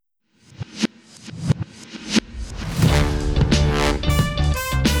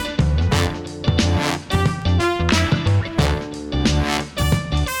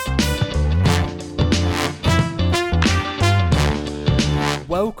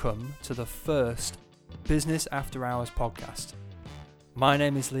welcome to the first Business After Hours podcast. My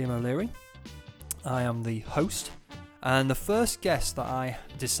name is Liam O'Leary. I am the host, and the first guest that I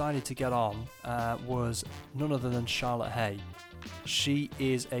decided to get on was none other than Charlotte Hay. She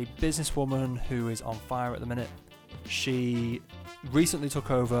is a businesswoman who is on fire at the minute. She recently took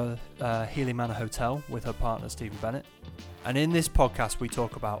over Healy Manor Hotel with her partner Stephen Bennett, and in this podcast we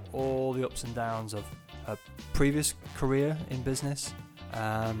talk about all the ups and downs of her previous career in business,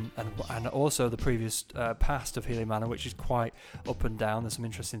 and also the previous past of Healy Manor, which is quite up and down. There's some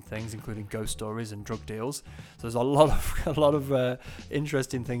interesting things, including ghost stories and drug deals. So there's a lot of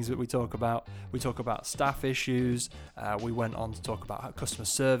interesting things that we talk about. We talk about staff issues. We went on to talk about customer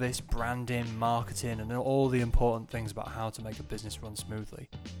service, branding, marketing, and all the important things about how to make a business run smoothly.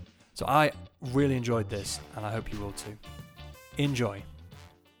 So I really enjoyed this, and I hope you will too. Enjoy.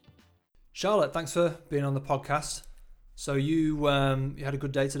 Charlotte, thanks for being on the podcast. So you had a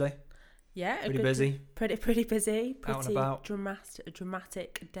good day today? Yeah, pretty busy. Pretty busy. Out and about.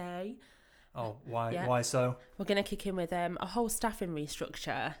 Dramatic day. Oh, why? Yeah. Why so? We're going to kick in with a whole staffing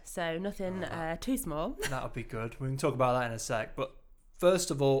restructure, so nothing too small. That'll be good. We can talk about that in a sec. But first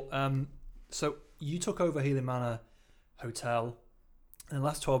of all, so you took over Healy Manor Hotel in the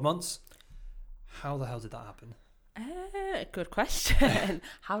last 12 months. How the hell did that happen? Good question.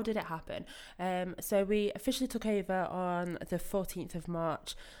 How did it happen? So we officially took over on the 14th of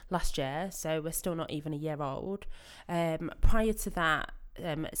March last year, so we're still not even a year old. Prior to that,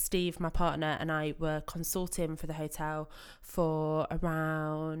 Steve, my partner, and I were consulting for the hotel for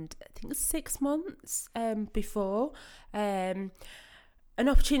around, I think, 6 months before an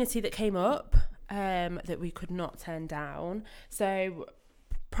opportunity that came up that we could not turn down. So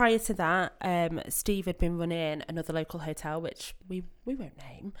prior to that, Steve had been running another local hotel, which we won't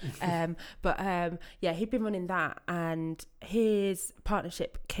name. He'd been running that, and his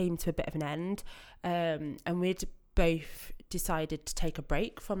partnership came to a bit of an end. And we'd both decided to take a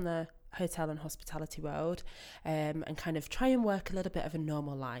break from the hotel and hospitality world, and kind of try and work a little bit of a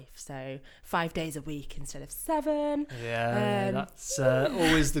normal life. So 5 days a week instead of 7. Yeah, that's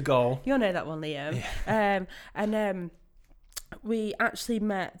always the goal. You'll know that one, Liam. Yeah. We actually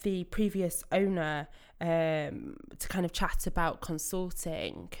met the previous owner to kind of chat about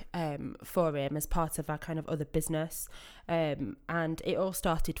consulting for him as part of our kind of other business. And it all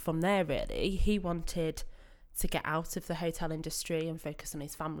started from there, really. He wanted to get out of the hotel industry and focus on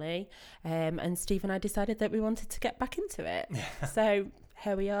his family. And Steve and I decided that we wanted to get back into it. Yeah. So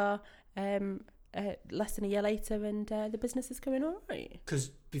here we are, less than a year later, and the business is going all right. Because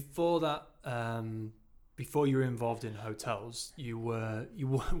before that... Before you were involved in hotels, you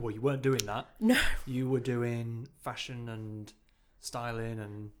weren't doing that. No. You were doing fashion and styling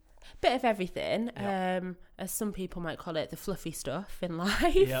and... Bit of everything, as some people might call it, the fluffy stuff in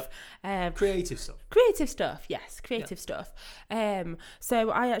life. Yep. Creative stuff. Creative stuff, yes, creative stuff. So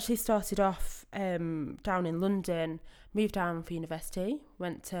I actually started off down in London, moved down for university,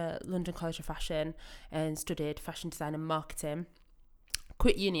 went to London College of Fashion and studied fashion design and marketing.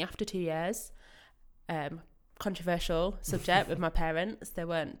 Quit uni after 2 years. Controversial subject with my parents. They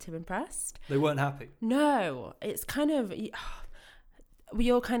weren't too impressed. They weren't happy? No, it's kind of...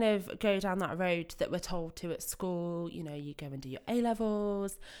 We all kind of go down that road that we're told to at school. You know, you go and do your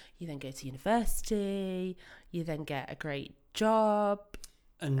A-levels, you then go to university, you then get a great job.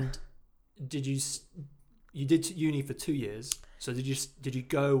 And did you did uni for 2 years, so did you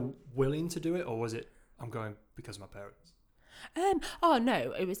go willing to do it, or was it, I'm going because of my parents?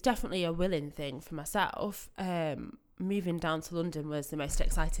 No, it was definitely a willing thing for myself. Moving down to London was the most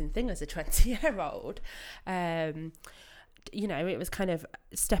exciting thing as a 20-year-old. It was kind of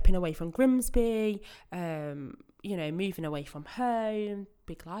stepping away from Grimsby, moving away from home,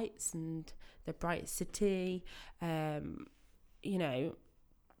 big lights and the bright city,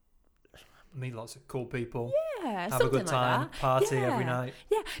 Meet lots of cool people. Yeah, have a good time, like that. Party every night.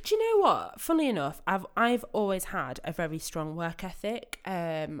 Yeah. Do you know what? Funnily enough, I've always had a very strong work ethic,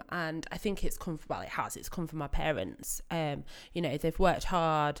 and I think it's come from, it's come from my parents. They've worked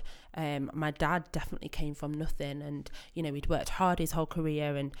hard. My dad definitely came from nothing, and he'd worked hard his whole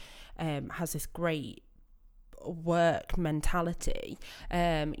career, and has this great work mentality.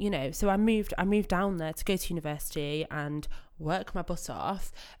 So I moved down there to go to university and work my butt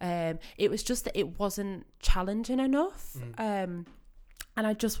off. It was just that it wasn't challenging enough, and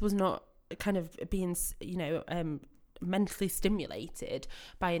I just was not kind of being mentally stimulated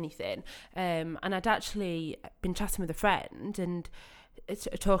by anything. And I'd actually been chatting with a friend and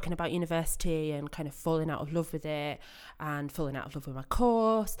talking about university and kind of falling out of love with it and falling out of love with my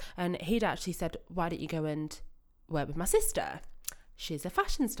course, and he'd actually said, why don't you go and work with my sister? she's a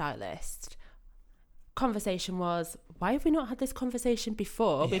fashion stylist. Conversation was, why have we not had this conversation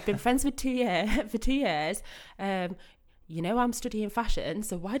before? We've been friends for 2 years. I'm studying fashion,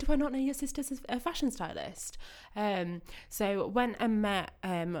 so why do I not know your sister's a fashion stylist? So went and met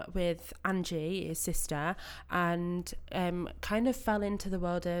with Angie, his sister, and kind of fell into the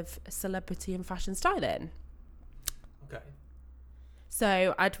world of celebrity and fashion styling. Okay.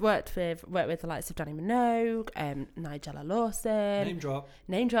 So I'd worked with the likes of Danny Minogue, Nigella Lawson. Name drop.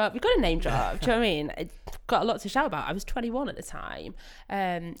 We've got a name drop. Do you know what I mean? I got a lot to shout about. I was 21 at the time.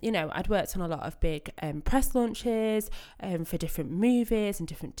 I'd worked on a lot of big press launches for different movies and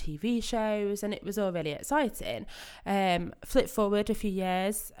different TV shows, and it was all really exciting. Flip forward a few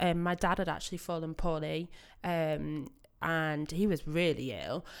years, my dad had actually fallen poorly. And he was really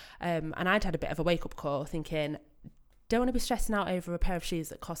ill. And I'd had a bit of a wake-up call thinking, don't want to be stressing out over a pair of shoes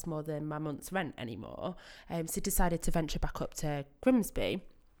that cost more than my month's rent anymore. So decided to venture back up to Grimsby.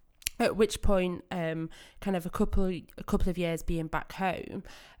 At which point, kind of a couple of years being back home,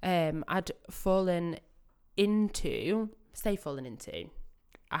 I'd fallen into.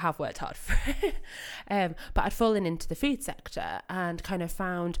 I have worked hard for it, but I'd fallen into the food sector and kind of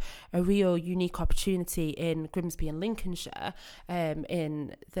found a real unique opportunity in Grimsby and Lincolnshire,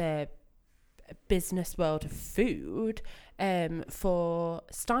 in the business world of food, for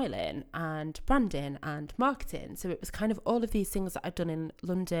styling and branding and marketing. So it was kind of all of these things that I'd done in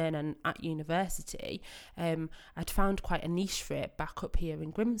London and at university. I'd found quite a niche for it back up here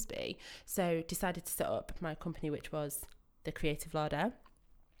in Grimsby. So decided to set up my company, which was The Creative Larder.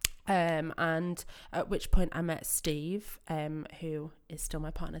 And at which point I met Steve, who is still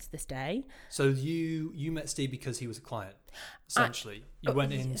my partner to this day. So you met Steve because he was a client, essentially. You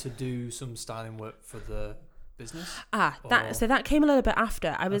went in to do some styling work for the business? So that came a little bit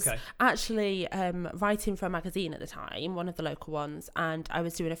after. I was actually writing for a magazine at the time, one of the local ones, and I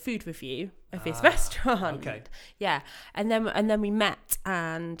was doing a food review of his restaurant. Okay. Yeah. And then we met,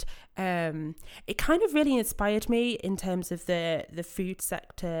 and it kind of really inspired me in terms of the food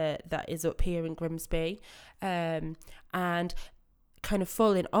sector that is up here in Grimsby. And kind of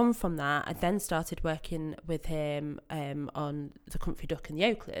falling on from that, I then started working with him on the Comfrey Duck and the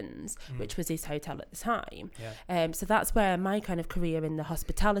Oaklands, which was his hotel at the time. Yeah. So that's where my kind of career in the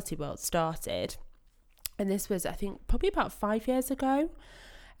hospitality world started. And this was, I think, probably about 5 years ago.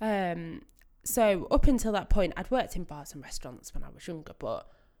 So up until that point, I'd worked in bars and restaurants when I was younger, but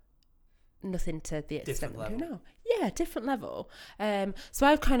nothing to the extent that I do now. Yeah, different level. So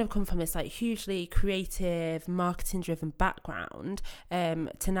I've kind of come from this like hugely creative, marketing driven background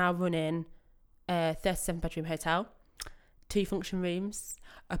to now running a 37-bedroom hotel, 2 function rooms,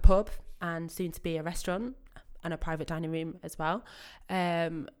 a pub, and soon to be a restaurant and a private dining room as well.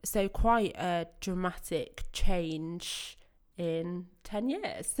 So quite a dramatic change in 10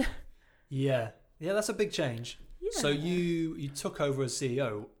 years. Yeah, that's a big change. Yeah. So you took over as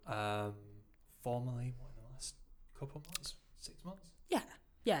CEO formally in the last couple of months, 6 months?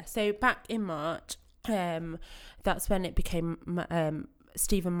 Yeah. So back in March, that's when it became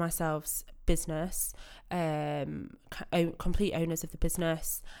Steve and myself's business, complete owners of the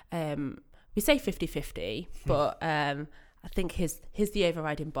business. We say 50-50, but I think he's the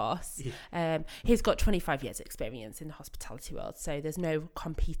overriding boss. Yeah. He's got 25 years experience in the hospitality world, so there's no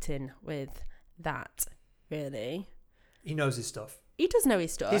competing with that, really. He knows his stuff. He does know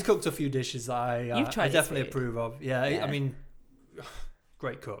his stuff. He's cooked a few dishes that I definitely food. Approve of. Yeah, I mean,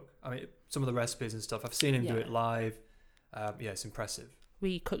 great cook. I mean, some of the recipes and stuff, I've seen him do it live. It's impressive.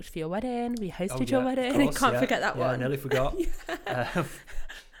 We cooked for your wedding. We hosted your wedding. I can't forget that one. I nearly forgot.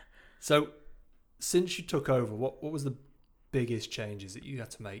 So, since you took over, what was the biggest changes that you had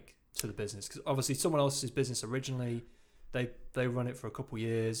to make to the business? Because obviously, someone else's business originally, they run it for a couple of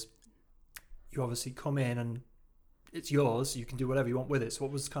years. You obviously come in and it's yours. You can do whatever you want with it. So,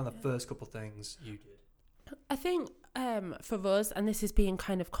 what was kind of the first couple of things you did? I think for us, and this is being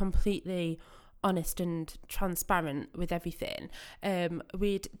kind of completely honest and transparent with everything,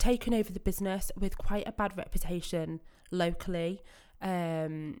 we'd taken over the business with quite a bad reputation locally.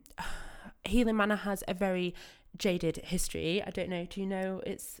 Healing Manor has a very jaded history. I don't know, do you know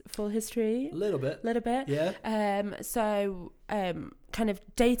its full history? A little bit. Yeah. So kind of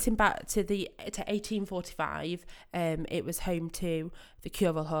dating back to 1845, it was home to the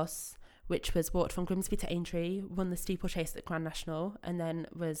Curwell horse, which was walked from Grimsby to Aintree, won the steeplechase at Grand National, and then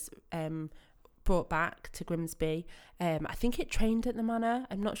was brought back to Grimsby. I think it trained at the manor.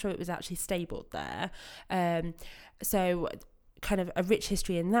 I'm not sure it was actually stabled there. So kind of a rich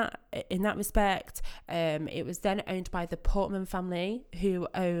history in that respect. It was then owned by the Portman family, who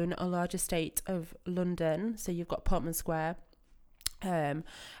own a large estate of London. So you've got Portman Square, And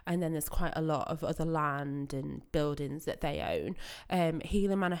then there's quite a lot of other land and buildings that they own.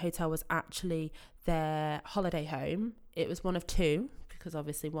 Healing Manor Hotel was actually their holiday home. It was one of two, because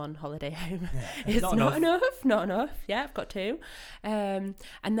obviously one holiday home is not enough. Yeah, I've got two. And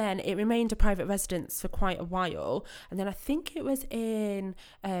then it remained a private residence for quite a while. And then I think it was in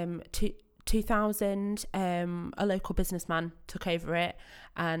 2000, a local businessman took over it.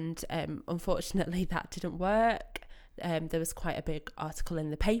 And unfortunately, that didn't work. There was quite a big article in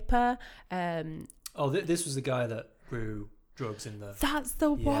the paper. This was the guy that grew drugs in the... That's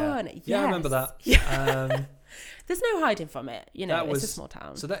the one. Yes. Yeah, I remember that. Yeah. There's no hiding from it. It's a small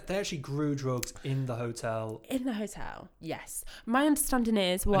town. So they actually grew drugs in the hotel? In the hotel, yes. My understanding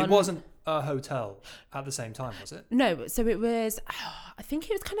is... And it wasn't a hotel at the same time, was it? No, so it was... I think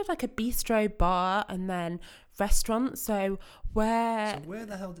it was kind of like a bistro bar and then restaurant. So where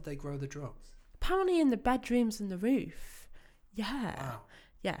the hell did they grow the drugs? Apparently in the bedrooms and the roof. Yeah. Wow.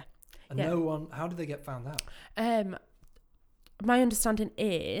 Yeah. And no one... How did they get found out? My understanding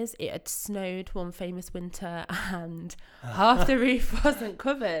is it had snowed one famous winter and half the roof wasn't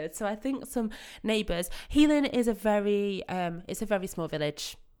covered. So I think some neighbours... Healing is a very small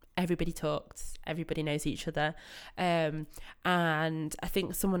village. Everybody talks, everybody knows each other. And I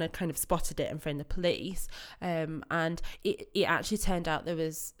think someone had kind of spotted it and phoned the police. And it actually turned out there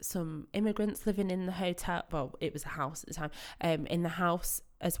was some immigrants living in the hotel. Well, it was a house at the time, in the house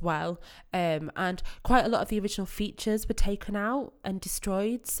as well. And quite a lot of the original features were taken out and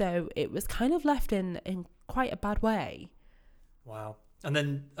destroyed. So it was kind of left in quite a bad way. Wow. And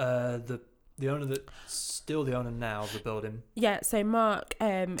then the owner that's still the owner now of the building. Yeah, so Mark,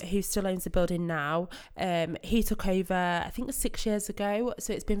 who still owns the building now, he took over, I think 6 years ago.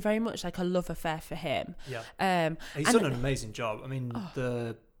 So it's been very much like a love affair for him. Yeah. He's done an amazing job. I mean,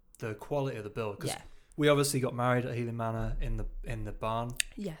 the quality of the build. Because we obviously got married at Healing Manor in the barn.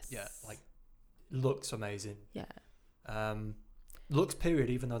 Yes. Yeah, like looks amazing. Yeah. Looks period,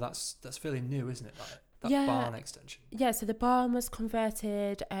 even though that's fairly new, isn't it? Like, that barn extension. Yeah, so the barn was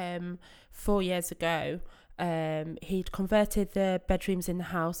converted 4 years ago. He'd converted the bedrooms in the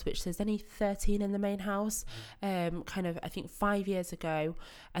house, which there's only 13 in the main house, kind of, I think 5 years ago.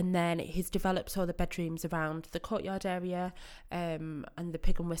 And then he's developed all the bedrooms around the courtyard area and the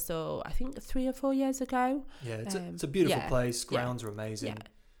Pig and Whistle, I think 3 or 4 years ago. Yeah, it's a beautiful place. Grounds are amazing. Yeah.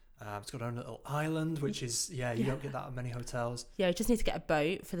 It's got a little island, which is, you don't get that at many hotels. Yeah, you just need to get a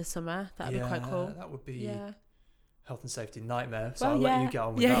boat for the summer. That'd be quite cool. That would be health and safety nightmare. So I'll let you get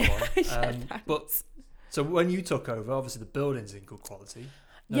on with that one. But so when you took over, obviously the building's in good quality.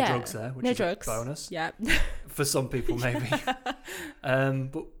 No drugs there, which is a bonus. Yeah. For some people, maybe.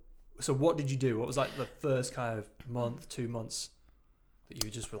 But so what did you do? What was like the first kind of month, 2 months that you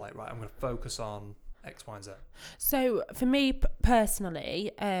just were like, right, I'm going to focus on X, Y, and Z? So for me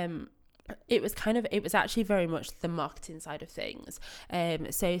personally, it was actually very much the marketing side of things.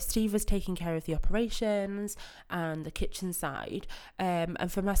 So Steve was taking care of the operations and the kitchen side.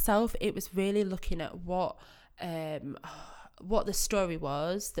 And for myself, it was really looking at what the story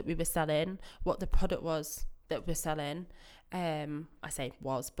was that we were selling, what the product was that we're selling. I say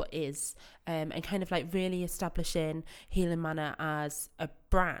was, but is, and kind of like really establishing Healing Manor as a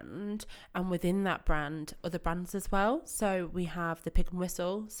brand, and within that brand, other brands as well. So we have the Pig and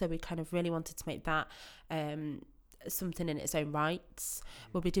Whistle. So we kind of really wanted to make that something in its own rights.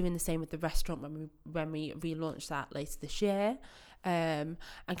 We'll be doing the same with the restaurant when we relaunch that later this year, and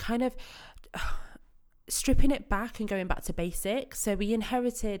kind of stripping it back and going back to basics. So we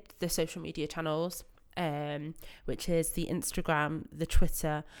inherited the social media channels, which is the Instagram, the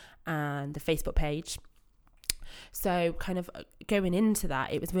Twitter, and the Facebook page. So kind of going into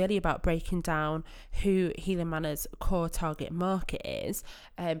that, it was really about breaking down who Healing Manor's core target market is.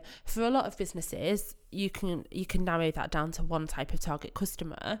 For a lot of businesses, you can narrow that down to one type of target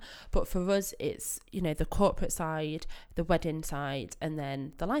customer, but for us, it's the corporate side, the wedding side, and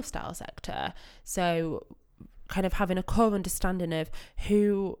then the lifestyle sector. So kind of having a core understanding of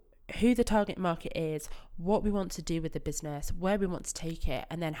who the target market is, what we want to do with the business, where we want to take it,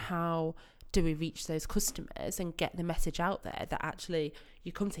 and then how do we reach those customers and get the message out there that actually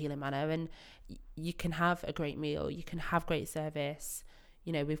you come to Healing Manor and you can have a great meal, you can have great service.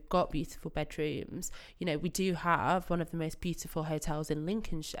 We've got beautiful bedrooms. We do have one of the most beautiful hotels in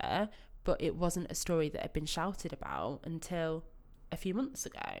Lincolnshire, but it wasn't a story that had been shouted about until a few months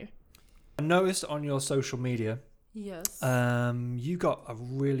ago. I noticed on your social media, yes, you got a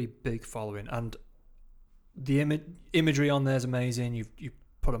really big following, and the imagery on there is amazing. You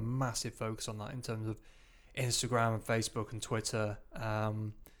put a massive focus on that in terms of Instagram and Facebook and Twitter.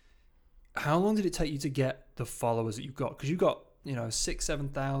 How long did it take you to get the followers that you've got? Because you've got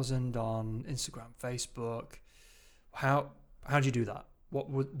 6,000-7,000 on Instagram, Facebook. How did you do that? What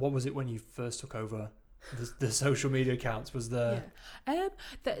was it when you first took over the social media accounts? Was there? Yeah.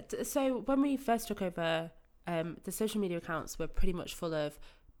 So when we first took over, the social media accounts were pretty much full of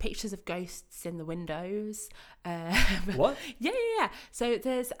pictures of ghosts in the windows. What? Yeah. So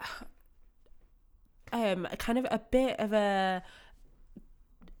there's kind of a bit of a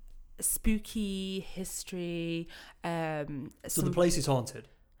spooky history. So the place is haunted?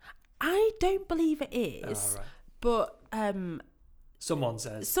 I don't believe it is. Oh, right. But someone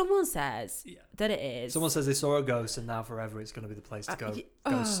says that it is. Someone says they saw a ghost, and now forever it's going to be the place to go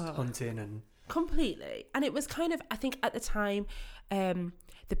ghost hunting and completely. And it was kind of, I think at the time,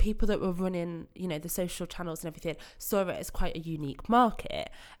 the people that were running, the social channels and everything saw it as quite a unique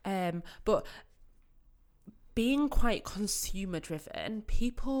market. But being quite consumer driven,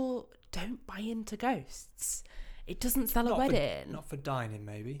 people don't buy into ghosts. It doesn't sell a wedding. Not for dining,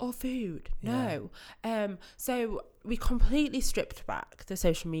 maybe. Or food. Yeah. No. So we completely stripped back the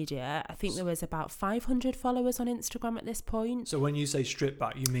social media. I think there was about 500 followers on Instagram at this point. So when you say strip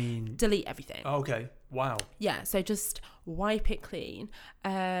back, you mean... delete everything. Oh, okay. Wow. Yeah, so just wipe it clean.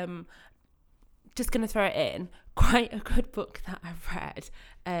 Just going to throw it in. Quite a good book that I've read.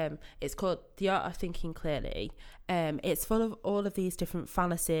 It's called The Art of Thinking Clearly. It's full of all of these different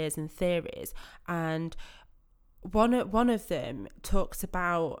fallacies and theories. And one of them talks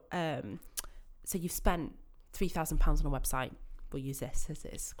about, so you've spent £3,000 on a website. We'll use this as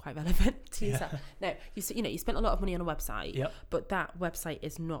it's quite relevant to yourself. No, you spent a lot of money on a website, yep. But that website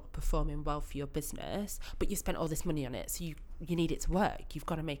is not performing well for your business, but you spent all this money on it, so you need it to work. You've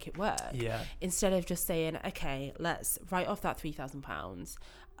got to make it work. Yeah. Instead of just saying, okay, let's write off that £3,000,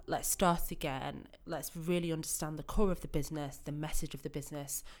 let's start again, let's really understand the core of the business, the message of the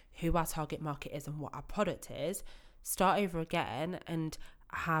business, who our target market is and what our product is, start over again and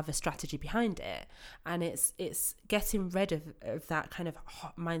have a strategy behind it. And it's getting rid of that kind of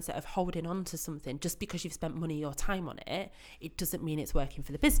mindset of holding on to something just because you've spent money or time on it. It doesn't mean it's working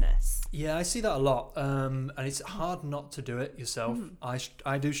for the business. Yeah, I see that a lot, and it's hard not to do it yourself.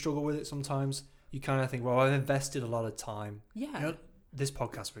 I do struggle with it sometimes. You kind of think, well, I've invested a lot of time. Yeah. This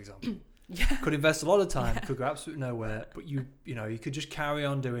podcast, for example. Yeah. Could invest a lot of time, could go absolutely nowhere, but you could just carry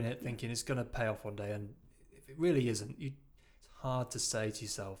on doing it thinking it's going to pay off one day, and if it really isn't, it's hard to say to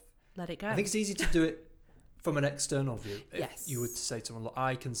yourself, let it go. I think it's easy to do it from an external view. Yes. If you were to say to someone, look,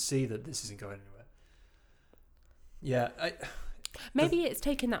 I can see that this isn't going anywhere. Yeah. Maybe it's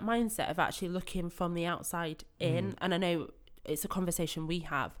taking that mindset of actually looking from the outside in, and I know it's a conversation we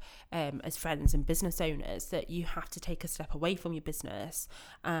have as friends and business owners, that you have to take a step away from your business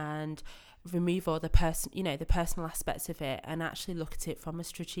and remove all the personal aspects of it and actually look at it from a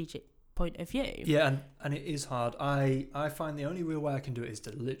strategic point of view. Yeah, and it is hard. I find the only real way I can do it is to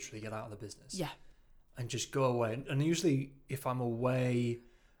literally get out of the business. Yeah. And just go away. And usually if I'm away,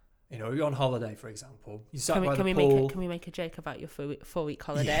 you're on holiday, for example, you sat by the pool. Can we make a joke about your 4-week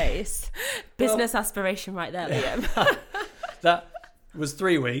holidays? Business aspiration right there, Liam. That was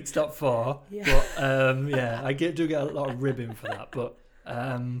 3 weeks, not 4. Yeah. But I do get a lot of ribbing for that. But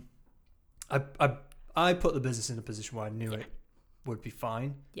I put the business in a position where I knew it would be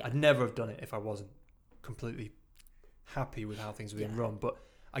fine. Yeah. I'd never have done it if I wasn't completely happy with how things were being run. But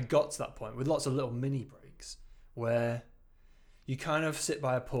I got to that point with lots of little mini breaks where you kind of sit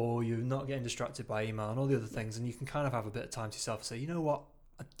by a pool, you're not getting distracted by email and all the other things, and you can kind of have a bit of time to yourself and say, you know what,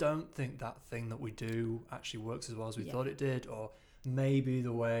 I don't think that thing that we do actually works as well as we thought it did, or maybe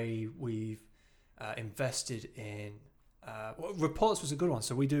the way we've invested in reports was a good one.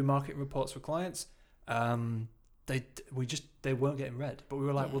 So we do marketing reports for clients. They weren't getting read, but we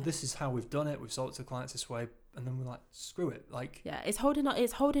were like, well, this is how we've done it. We've sold it to clients this way, and then we're like, screw it. It's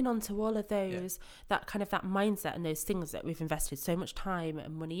holding on to all of those, that kind of that mindset and those things that we've invested so much time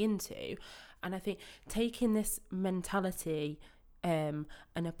and money into. And I think taking this mentality and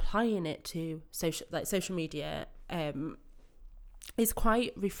applying it to social media is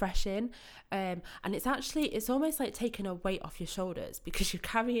quite refreshing, and it's almost like taking a weight off your shoulders, because you're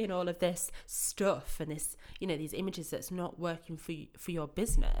carrying all of this stuff and this, these images that's not working for your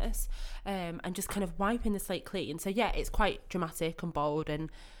business, and just kind of wiping the slate clean. So it's quite dramatic and bold,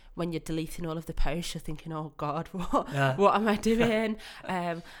 and when you're deleting all of the posts, you're thinking, oh God, what am I doing?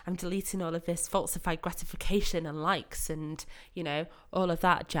 I'm deleting all of this falsified gratification and likes and all of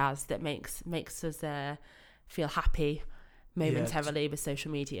that jazz that makes us feel happy momentarily with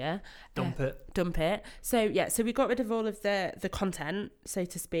social media. Dump it. So we got rid of all of the content, so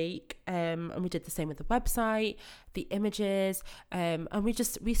to speak, and we did the same with the website, the images, and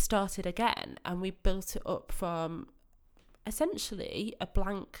we started again, and we built it up from essentially a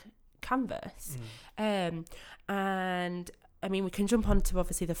blank canvas. And I mean, we can jump on to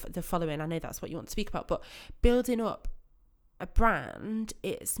obviously the following. I know that's what you want to speak about, but building up a brand,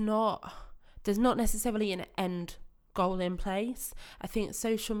 there's not necessarily an end goal in place. I think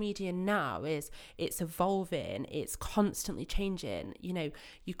social media now it's evolving, it's constantly changing. You know,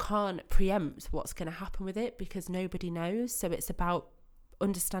 you can't preempt what's going to happen with it because nobody knows. So it's about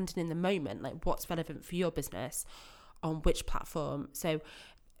understanding in the moment, like what's relevant for your business on which platform. So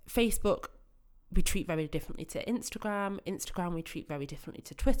Facebook, we treat very differently to Instagram we treat very differently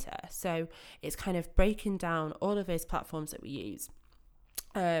to Twitter. So it's kind of breaking down all of those platforms that we use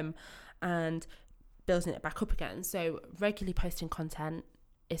and building it back up again. So regularly posting content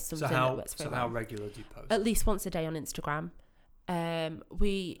is something that works very well. So how regular do you post? At least once a day on Instagram. And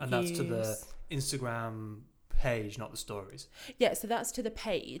that's to the Instagram page, not the stories? Yeah, so that's to the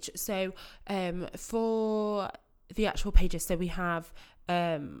page. So for the actual pages, so we have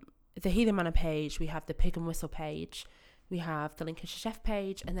the Heathen Manor page, we have the Pig and Whistle page, we have the Lincolnshire Chef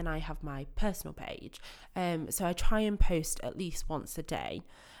page, and then I have my personal page. So I try and post at least once a day.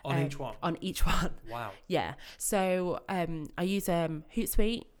 On each one? On each one. Wow. Yeah. So I use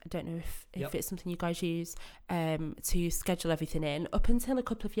Hootsuite. I don't know if it's something you guys use, to schedule everything in. Up until a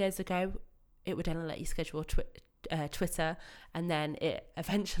couple of years ago, it would only let you schedule Twitter, and then it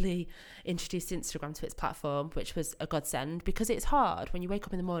eventually introduced Instagram to its platform, which was a godsend because it's hard when you wake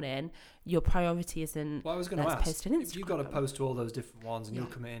up in the morning. Your priority isn't. Well, I was going to ask, if you've got to post to all those different ones and you're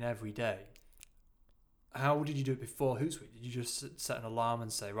committing every day, how did you do it before Hootsuite? Did you just set an alarm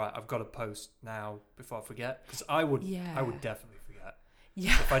and say, right, I've got to post now before I forget? Because I would definitely forget.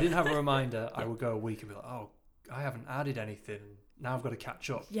 Yeah. If I didn't have a reminder, I would go a week and be like, oh, I haven't added anything. Now I've got to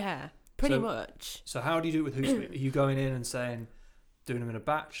catch up. Yeah. Pretty much. So how do you do it with Hootsuite? Are you going in and doing them in a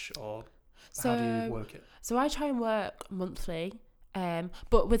batch, or how do you work it? So I try and work monthly,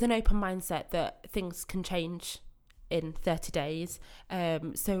 but with an open mindset that things can change in 30 days.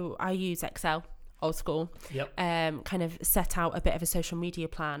 So I use Excel, old school. Yep. Kind of set out a bit of a social media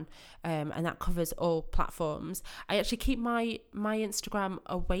plan, and that covers all platforms. I actually keep my Instagram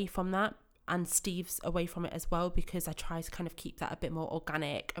away from that, and Steve's away from it as well, because I try to kind of keep that a bit more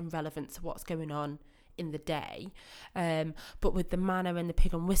organic and relevant to what's going on in the day. But with the Manor and the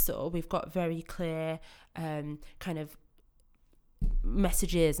Pig and Whistle, we've got very clear kind of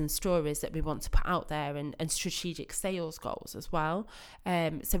messages and stories that we want to put out there, and strategic sales goals as well.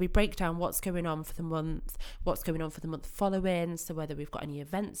 So we break down what's going on for the month, what's going on for the month following, so whether we've got any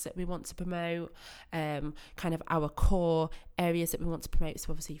events that we want to promote, kind of our core areas that we want to promote. So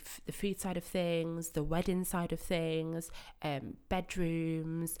obviously the food side of things, the wedding side of things,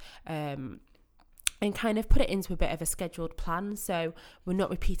 bedrooms, and kind of put it into a bit of a scheduled plan. So we're not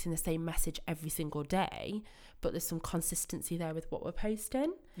repeating the same message every single day, but there's some consistency there with what we're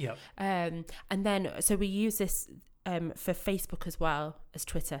posting. Yeah. And then, so we use this for Facebook as well as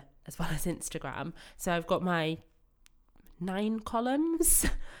Twitter, as well as Instagram. So I've got my 9 columns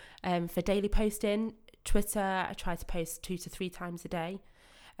for daily posting. Twitter, I try to post 2 to 3 times a day.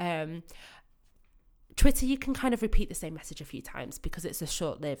 Twitter, you can kind of repeat the same message a few times because it's a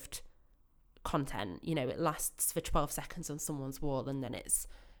short-lived content. You know, it lasts for 12 seconds on someone's wall and then it's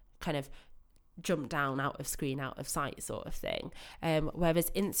kind of jumped down, out of screen, out of sight sort of thing.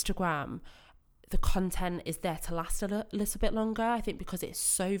 Whereas Instagram, the content is there to last a little bit longer, I think, because it's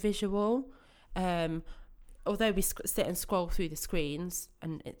so visual. Although we sit and scroll through the screens,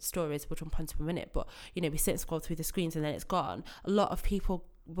 and stories we'll jump onto in a minute, but you know, we sit and scroll through the screens and then it's gone. A lot of people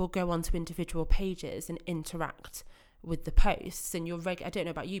will go onto individual pages and interact with the posts, and I don't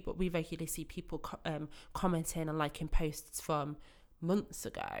know about you, but we regularly see people commenting and liking posts from months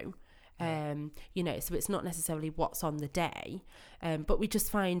ago. You know, so it's not necessarily what's on the day, but we just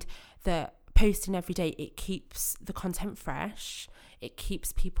find that posting every day, it keeps the content fresh, it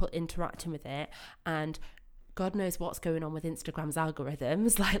keeps people interacting with it, and God knows what's going on with Instagram's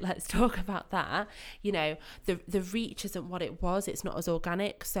algorithms. Like, let's talk about that. You know, the reach isn't what it was, it's not as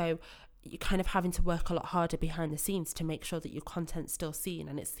organic, so you're kind of having to work a lot harder behind the scenes to make sure that your content's still seen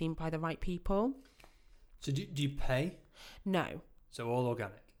and it's seen by the right people. So do you pay? No. So all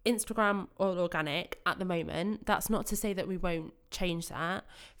organic? Instagram, all organic at the moment. That's not to say that we won't change that.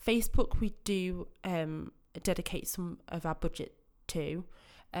 Facebook, we do dedicate some of our budget to,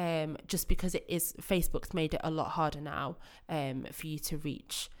 just because Facebook's made it a lot harder now for you to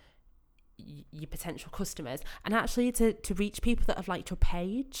reach your potential customers, and actually to reach people that have liked your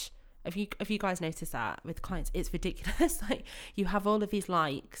page. Have you guys noticed that with clients? It's ridiculous. Like, you have all of these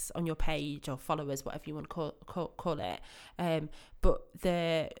likes on your page, or followers, whatever you want to call it, but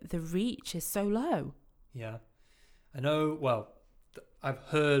the reach is so low. Yeah, I know, well, I've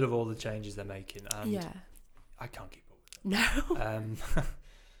heard of all the changes they're making, and Yeah. I can't keep up with No. them.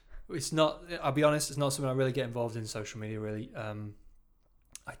 It's not, I'll be honest, it's not something I really get involved in social media, really.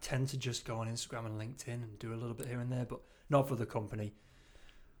 I tend to just go on Instagram and LinkedIn and do a little bit here and there, but not for the company.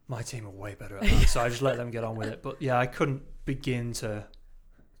 My team are way better at that, so I just let them get on with it. But yeah, I couldn't begin to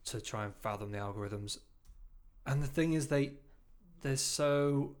try and fathom the algorithms. And the thing is, the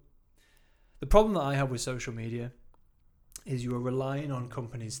problem that I have with social media is you are relying on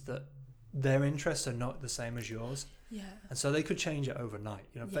companies that their interests are not the same as yours. Yeah. And so they could change it overnight.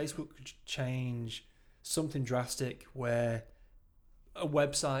 You know, Yeah. Facebook could change something drastic where a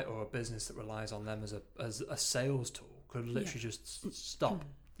website or a business that relies on them as a sales tool could literally just stop.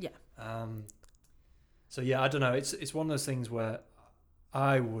 Yeah. So yeah, I don't know. It's one of those things where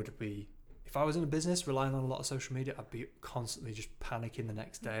I would be, if I was in a business relying on a lot of social media, I'd be constantly just panicking the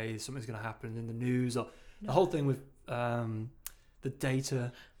next day. Something's going to happen in the news, or the whole thing with the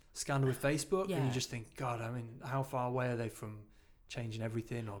data scandal with Facebook, and you just think, God, I mean, how far away are they from changing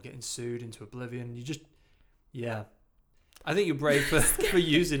everything or getting sued into oblivion? I think you're brave for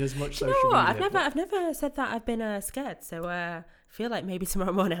using as much social media. I've never said that I've been scared. So I feel like maybe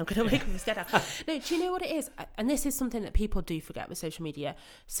tomorrow morning I'm going to wake up scared. No, do you know what it is? And this is something that people do forget with social media.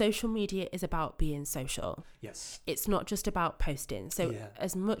 Social media is about being social. Yes. It's not just about posting. So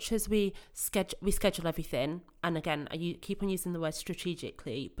as much as we schedule everything, and again, I keep on using the word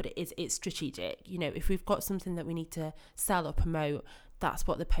strategically, but it's strategic. You know, if we've got something that we need to sell or promote, that's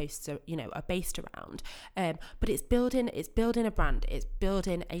what the posts are based around. But it's building a brand, it's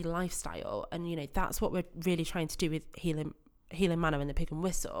building a lifestyle, and that's what we're really trying to do with Healing Manor and the Pig and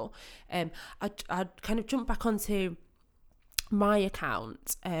Whistle. I'd kind of jump back onto my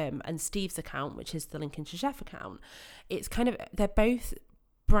account and Steve's account, which is the Lincolnshire Chef account. It's kind of, they're both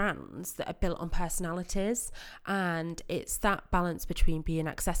brands that are built on personalities, and it's that balance between being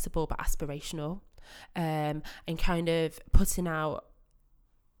accessible but aspirational, and kind of putting out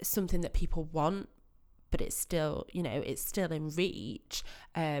something that people want, but it's still in reach.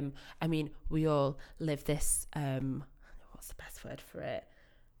 I mean, we all live this what's the best word for it,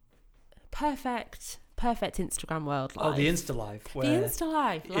 perfect Instagram world life. The Insta life, where the Insta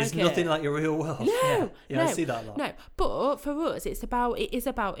life is nothing like your real world. No, I see that a lot. No, but for us, it is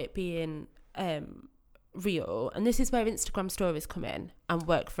about it being real, and this is where Instagram stories come in and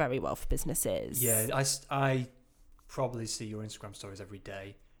work very well for businesses. Yeah, I probably see your Instagram stories every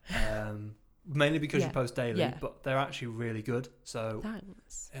day. Mainly because you post daily, but they're actually really good. So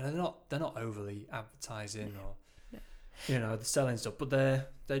thanks. And they're not overly advertising or they're selling stuff, but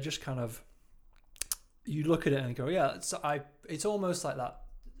they're just kind of, you look at it and go, it's almost like that.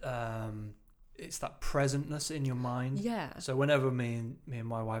 It's that presentness in your mind. Yeah. So whenever me and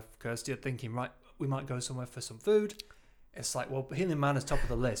my wife Kirsty are thinking, right, we might go somewhere for some food, it's like, well, Healing Manor's top of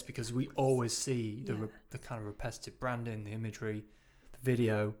the list because we always see the kind of repetitive branding, the imagery, the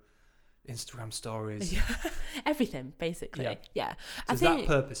video, Instagram stories, everything basically. Yeah. So it's that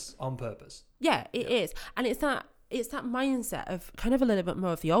purpose on purpose. Yeah, it is, and it's that mindset of kind of a little bit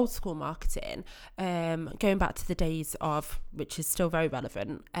more of the old school marketing, going back to the days of, which is still very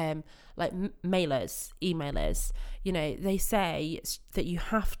relevant, like mailers, emailers. They say that you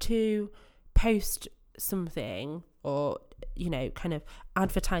have to post something or kind of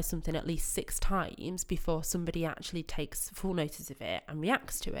advertise something at least 6 times before somebody actually takes full notice of it and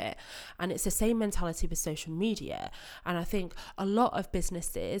reacts to it. And it's the same mentality with social media. And I think a lot of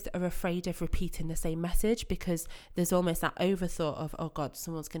businesses are afraid of repeating the same message because there's almost that overthought of, oh God,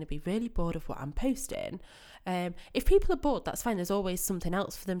 someone's going to be really bored of what I'm posting. If people are bored, that's fine. There's always something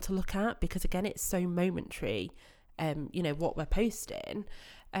else for them to look at because, again, it's so momentary, what we're posting.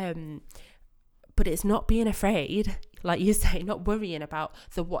 But it's not being afraid, like you say, not worrying about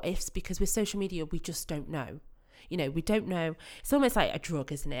the what ifs, because with social media, we just don't know. We don't know. It's almost like a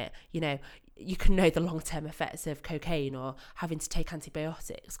drug, isn't it? You can know the long-term effects of cocaine or having to take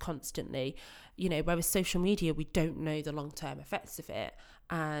antibiotics constantly, whereas social media, we don't know the long-term effects of it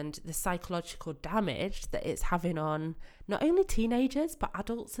and the psychological damage that it's having on not only teenagers, but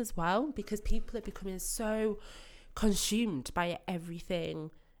adults as well, because people are becoming so consumed by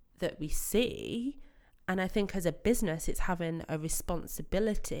everything that we see. And I think as a business, it's having a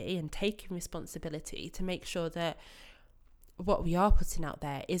responsibility and taking responsibility to make sure that what we are putting out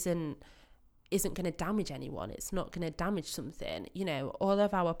there isn't going to damage anyone. It's not going to damage something. All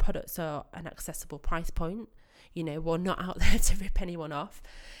of our products are an accessible price point. We're not out there to rip anyone off.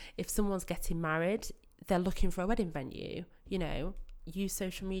 If someone's getting married, they're looking for a wedding venue. Use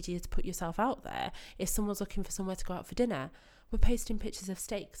social media to put yourself out there. If someone's looking for somewhere to go out for dinner, we're posting pictures of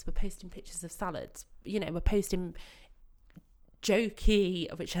steaks, we're posting pictures of salads, we're posting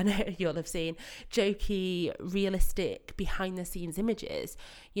jokey, which I know you'll have seen, jokey, realistic, behind the scenes images,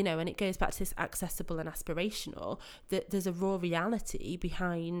 you know, and it goes back to this accessible and aspirational, that there's a raw reality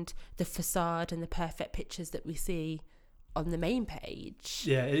behind the facade and the perfect pictures that we see on the main page.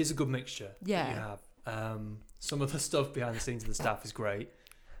 Yeah, it is a good mixture Yeah. that you have. Some of the stuff behind the scenes of the staff is great.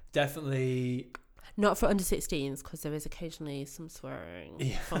 Definitely. Not for under 16s, because there is occasionally some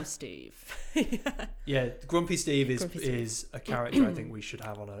swearing from Steve. Yeah, Grumpy Steve is a character I think we should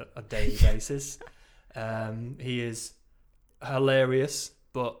have on a daily basis. He is hilarious,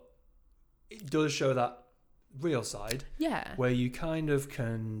 but it does show that real side. Yeah. Where you kind of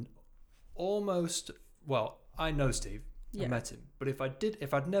can almost, well, I know Steve. Yeah. I met him. But if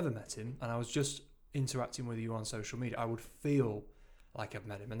I'd never met him and I was just interacting with you on social media, I would feel like I've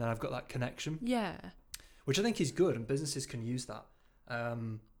met him. And then I've got that connection. Yeah. Which I think is good, and businesses can use that.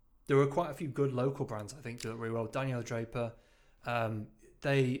 There are quite a few good local brands, I think, do it really well. Daniela Draper,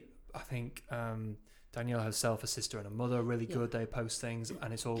 Daniela herself, a sister and a mother, are really good. They post things,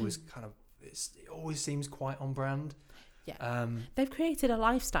 and it's always it always seems quite on brand. Yeah. They've created a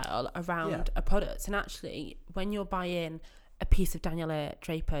lifestyle around a product, and actually, when you're buying a piece of Daniela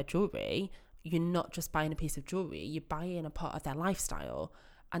Draper jewellery, you're not just buying a piece of jewellery, you're buying a part of their lifestyle.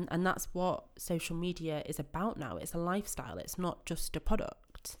 And that's what social media is about now. It's a lifestyle. It's not just a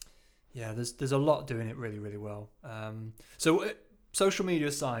product. Yeah, there's a lot doing it really, really well. So social media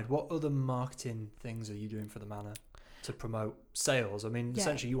aside, what other marketing things are you doing for the Manor to promote sales? I mean,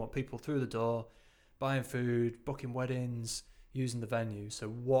 essentially you want people through the door, buying food, booking weddings, using the venue. So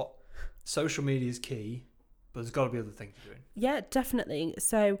what social media is key, but there's got to be other things you're doing. Yeah, definitely.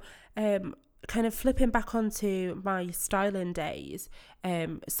 So kind of flipping back onto my styling days,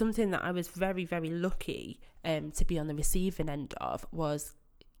 something that I was very, very lucky to be on the receiving end of was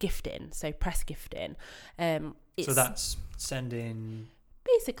gifting, so press gifting. So that's sending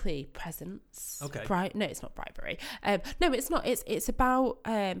basically presents. Okay. No, it's not bribery. No, it's not. It's about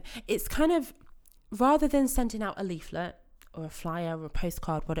it's kind of, rather than sending out a leaflet or a flyer or a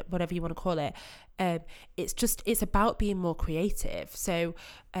postcard, whatever you want to call it, it's about being more creative. So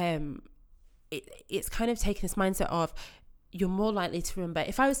it's kind of taking this mindset of, you're more likely to remember,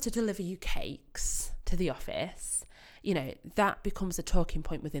 if I was to deliver you cakes to the office, you know, that becomes a talking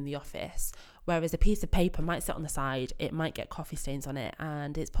point within the office, whereas a piece of paper might sit on the side, it might get coffee stains on it,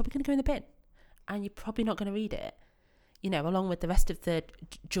 and it's probably going to go in the bin, and you're probably not going to read it, you know, along with the rest of the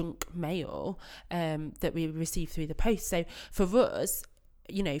junk mail that we receive through the post. So for us,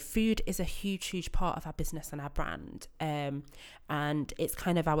 you know, food is a huge part of our business and our brand, and it's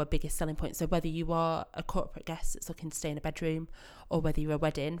kind of our biggest selling point. So whether you are a corporate guest that's looking to stay in a bedroom, or whether you're a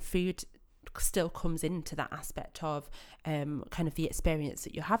wedding, food still comes into that aspect of kind of the experience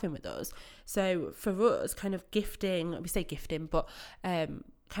that you're having with us. So for us, kind of gifting, we say gifting, but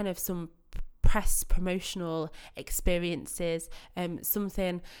kind of some press promotional experiences,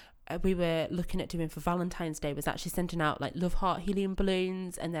 something we were looking at doing for Valentine's Day was actually sending out like love heart helium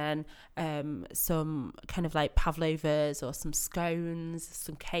balloons, and then some kind of like pavlovas or some scones,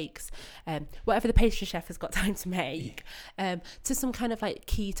 some cakes, whatever the pastry chef has got time to make, to some kind of like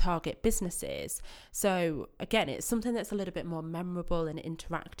key target businesses. So again, it's something that's a little bit more memorable and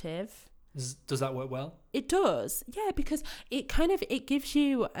interactive. Does that work well? It does, yeah, because it gives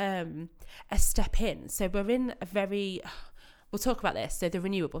you a step in. So we're in a very... We'll talk about this. So the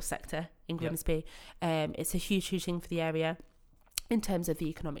renewable sector in Grimsby, it's a huge thing for the area in terms of the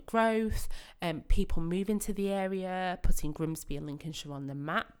economic growth, people moving to the area, putting Grimsby and Lincolnshire on the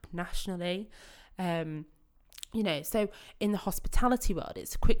map nationally. You know, so in the hospitality world,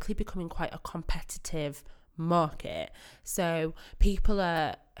 it's quickly becoming quite a competitive market. So people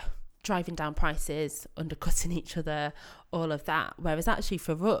are driving down prices, undercutting each other, all of that. Whereas actually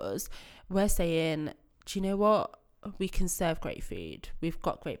for us, we're saying, do you know what? We can serve great food. We've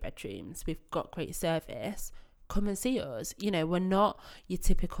got great bedrooms. We've got great service. Come and see us. You know, we're not your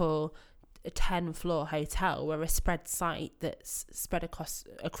typical 10-floor hotel. We're a spread site that's spread across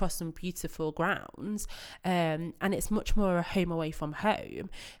some beautiful grounds. And it's much more a home away from home.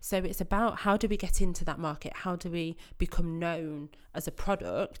 So it's about, how do we get into that market? How do we become known as a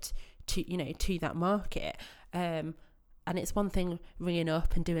product to that market? And it's one thing ringing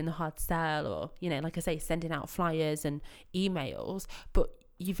up and doing the hard sell, or, you know, like I say, sending out flyers and emails, but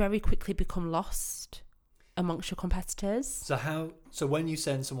you very quickly become lost amongst your competitors. So when you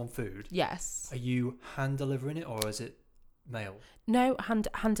send someone food, yes, are you hand delivering it, or is it mail? No, hand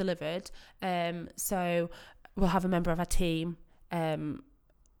delivered. So we'll have a member of our team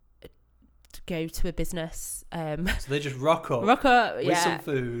go to a business. So they just rock up with some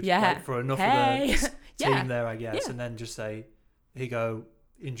food, like, for enough of the team there, I guess, and then just say, here you go,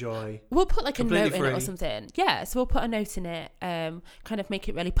 enjoy. We'll put like a Completely note in it or free. something. Yeah, so we'll put a note in it, kind of make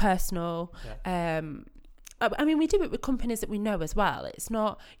it really personal. Yeah. I mean, we do it with companies that we know as well. It's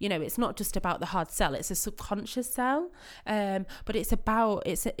not, it's not just about the hard sell. It's a subconscious sell, but it's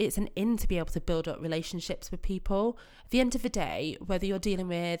an in to be able to build up relationships with people. At the end of the day, whether you're dealing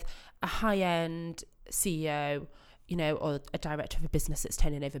with a high-end CEO, or a director of a business that's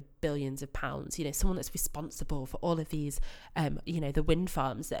turning over billions of pounds, someone that's responsible for all of these, the wind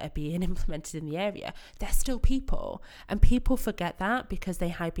farms that are being implemented in the area, they're still people. And people forget that because they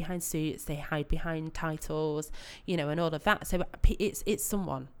hide behind suits, they hide behind titles, and all of that. So it's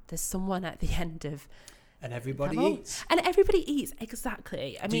someone. There's someone at the end of... And everybody eats. And everybody eats,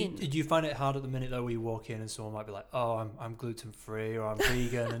 exactly. Do you find it hard at the minute though, where you walk in and someone might be like, "Oh, I'm gluten free," or "I'm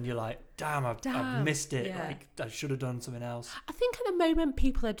vegan," and you're like, "Damn, I've missed it. Yeah. Like I should have done something else." I think at the moment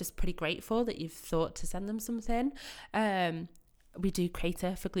people are just pretty grateful that you've thought to send them something. We do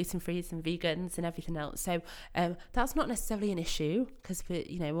cater for gluten-frees and vegans and everything else, so that's not necessarily an issue because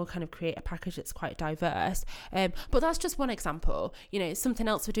we'll kind of create a package that's quite diverse. But that's just one example. Something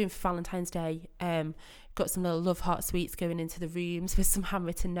else we're doing for Valentine's Day. Got some little love heart sweets going into the rooms with some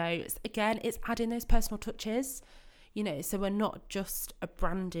handwritten notes. Again, it's adding those personal touches. So we're not just a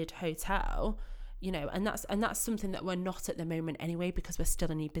branded hotel. And that's something that we're not at the moment anyway, because we're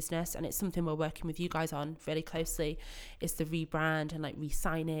still a new business, and it's something we're working with you guys on really closely, is the rebrand and like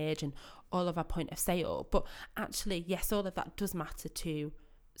re-signage and all of our point of sale. But actually, yes, all of that does matter to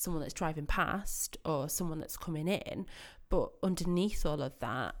someone that's driving past or someone that's coming in, but underneath all of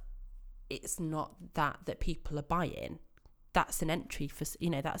that, it's not that people are buying. That's an entry for,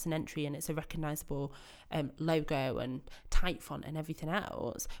 that's an entry, and it's a recognizable logo and type font and everything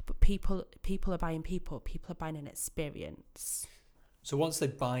else. But people are buying people are buying an experience. So once they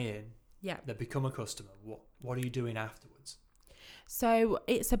buy in, yeah, they become a customer. What are you doing afterwards? So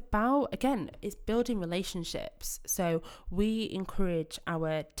it's about, again, it's building relationships. So we encourage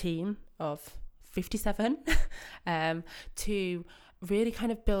our team of 57 to really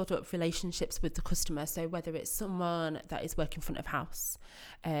kind of build up relationships with the customer. So whether it's someone that is working front of house,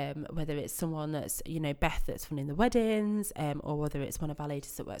 whether it's someone that's, Beth that's running the weddings, or whether it's one of our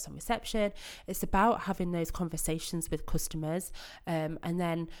ladies that works on reception, it's about having those conversations with customers. And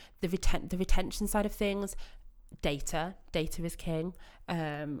then the retention side of things, data is king.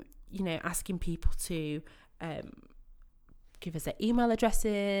 Asking people to give us their email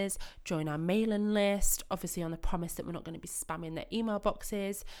addresses, join our mailing list, obviously on the promise that we're not going to be spamming their email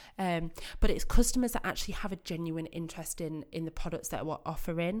boxes. But it's customers that actually have a genuine interest in the products that we're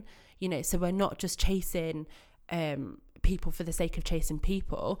offering. So we're not just chasing people for the sake of chasing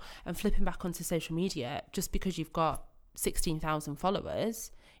people and flipping back onto social media. Just because you've got 16,000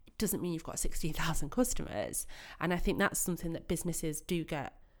 followers, it doesn't mean you've got 16,000 customers. And I think that's something that businesses do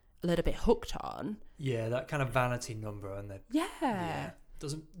get a little bit hooked on. Yeah, that kind of vanity number, and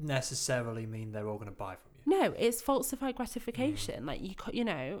doesn't necessarily mean they're all going to buy from you. No, it's falsified gratification. Like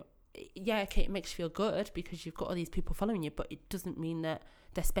okay, it makes you feel good because you've got all these people following you, but it doesn't mean that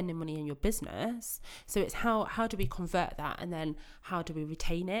they're spending money in your business. So it's how do we convert that, and then how do we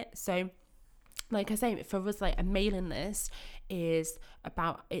retain it? So like I say, for us, like a mailing list it's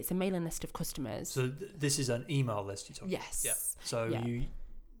a mailing list of customers. So this is an email list you're talking about? Yes. Yeah. So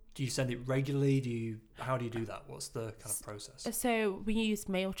do you send it regularly? How do you do that? What's the kind of process? So we use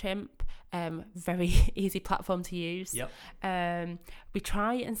MailChimp, very easy platform to use. Yep. We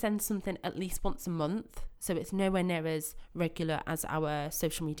try and send something at least once a month, so it's nowhere near as regular as our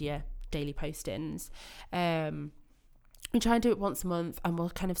social media daily postings. We try and do it once a month, and we'll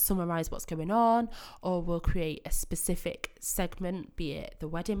kind of summarize what's going on, or we'll create a specific segment, be it the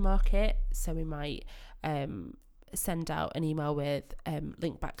wedding market. So we might send out an email with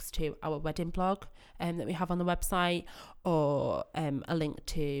link backs to our wedding blog that we have on the website, or a link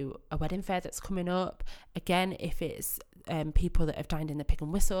to a wedding fair that's coming up. Again, if it's people that have dined in the Pig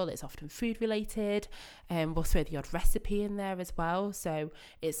and Whistle, it's often food related. We'll throw the odd recipe in there as well. So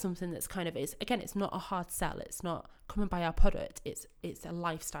it's something that's kind of, it's not a hard sell. It's not come and buy our product. It's a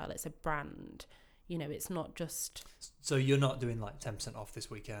lifestyle. It's a brand. It's not just... So you're not doing like 10% off this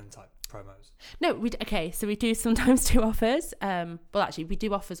weekend type promos? No, so we do sometimes do offers. Well, actually, we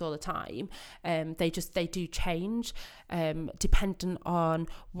do offers all the time. They do change dependent on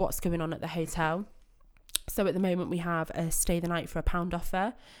what's going on at the hotel. So at the moment we have a stay the night for £1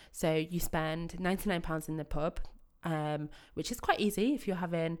 offer. So you spend £99 in the pub, which is quite easy if you're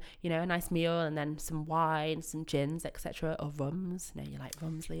having, a nice meal and then some wine, some gins, etc., or rums. You like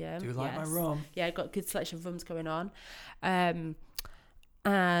rums, Liam? Do you like my rum? Yeah, I've got a good selection of rums going on.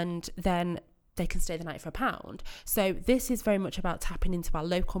 And then they can stay the night for £1. So this is very much about tapping into our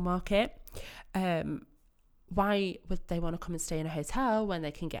local market. Why would they want to come and stay in a hotel when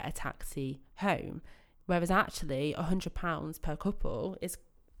they can get a taxi home? Whereas actually £100 per couple is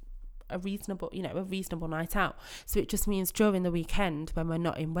a reasonable night out. So it just means during the weekend when we're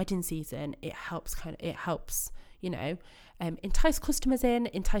not in wedding season, it helps entice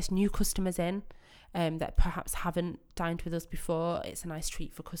new customers in that perhaps haven't dined with us before. It's a nice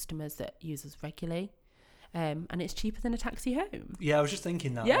treat for customers that use us regularly. And it's cheaper than a taxi home. Yeah, I was just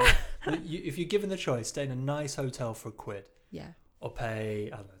thinking that. Yeah. If you're given the choice, stay in a nice hotel for £1. Yeah. Or pay,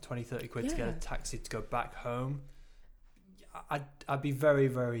 I don't know, 20, 30 quid to get a taxi to go back home. I'd be very,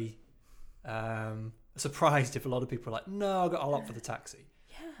 very surprised if a lot of people are like, no, I'll opt for the taxi.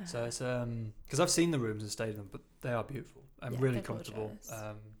 Yeah. So it's because I've seen the rooms and stayed in them, but they are beautiful and really comfortable.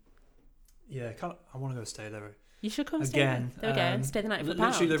 I want to go stay there. You should come again. Stay there we go. Stay the night for £1.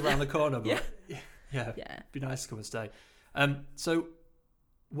 Literally live around the corner, but yeah. Be nice to come and stay. So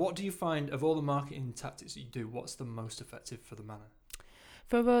what do you find of all the marketing tactics that you do? What's the most effective for the manor?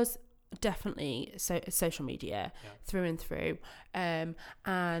 For us, definitely social media through and through,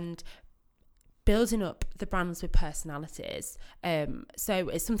 and building up the brands with personalities. So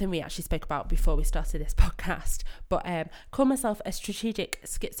it's something we actually spoke about before we started this podcast, but call myself a strategic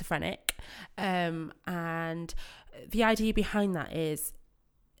schizophrenic, and the idea behind that is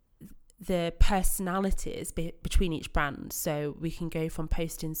the personalities between each brand. So we can go from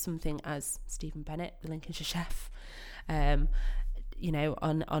posting something as Stephen Bennett, the Lincolnshire chef, on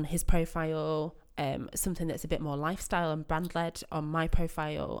his profile, something that's a bit more lifestyle and brand led on my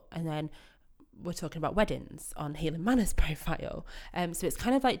profile, and then we're talking about weddings on Healing Manor's profile. So it's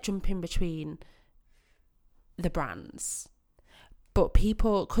kind of like jumping between the brands. But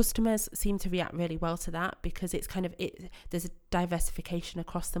customers seem to react really well to that because it's kind of there's a diversification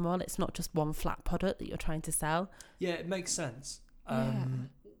across them all. It's not just one flat product that you're trying to sell. Yeah, it makes sense.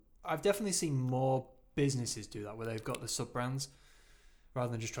 I've definitely seen more businesses do that where they've got the sub brands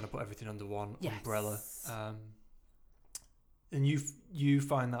rather than just trying to put everything under one umbrella. And you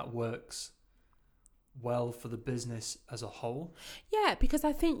find that works well for the business as a whole? Yeah, because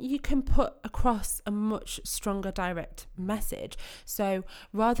I think you can put across a much stronger direct message. So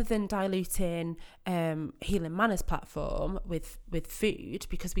rather than diluting Healing Manor's platform with food,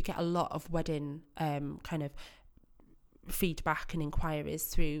 because we get a lot of wedding kind of feedback and inquiries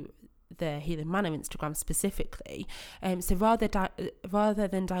through the Healing Manor Instagram specifically. So rather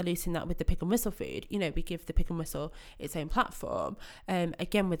than diluting that with the Pick and Whistle food, we give the Pick and Whistle its own platform.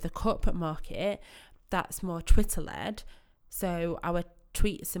 Again, with the corporate market, that's more Twitter-led. So our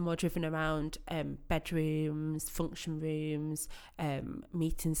tweets are more driven around bedrooms, function rooms,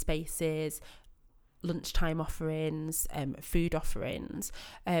 meeting spaces, lunchtime offerings, food offerings.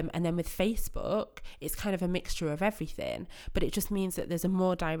 And then with Facebook, it's kind of a mixture of everything. But it just means that there's a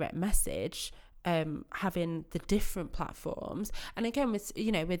more direct message having the different platforms. And again, with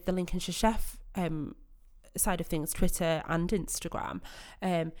the Lincolnshire Chef side of things, Twitter and Instagram,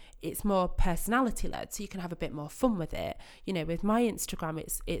 it's more personality led, so you can have a bit more fun with it. With my Instagram,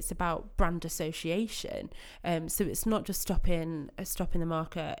 it's about brand association, so it's not just stopping the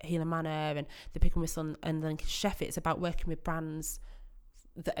market, Healing Manor and the Pick and Whistle and Lincolnshire Chef. It's about working with brands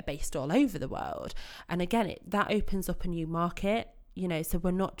that are based all over the world, and again that opens up a new market. So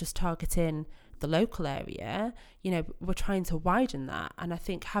we're not just targeting the local area, we're trying to widen that, and I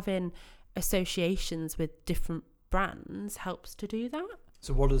think having associations with different brands helps to do that.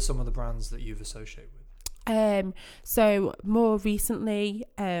 So what are some of the brands that you've associated with? So more recently,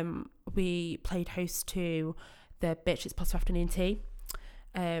 we played host to the Beatrice Potter Afternoon Tea.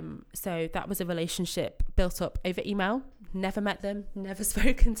 So that was a relationship built up over email. Never met them, never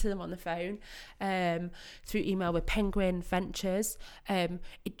spoken to them on the phone. Through email with Penguin Ventures.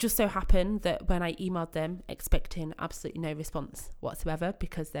 It just so happened that when I emailed them expecting absolutely no response whatsoever,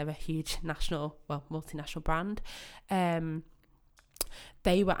 because they're a huge multinational brand,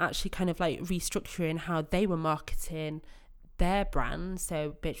 they were actually kind of like restructuring how they were marketing their brand.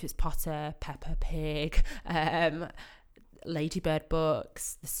 So Beatrice Potter, Peppa Pig, Ladybird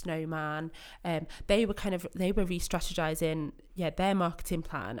Books, The Snowman, they were re-strategizing their marketing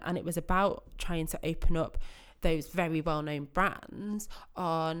plan, and it was about trying to open up those very well-known brands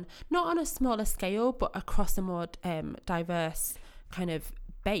not on a smaller scale, but across a more diverse kind of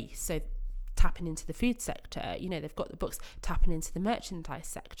base. So tapping into the food sector, they've got the books, tapping into the merchandise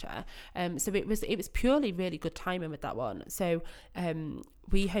sector. So it was purely really good timing with that one. So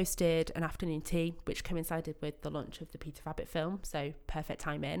we hosted an afternoon tea, which coincided with the launch of the Peter Rabbit film. So perfect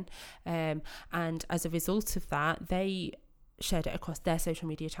timing. And as a result of that, they shared it across their social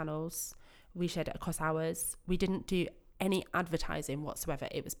media channels. We shared it across ours. We didn't do any advertising whatsoever.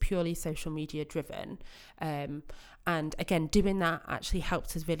 It was purely social media driven. And again, doing that actually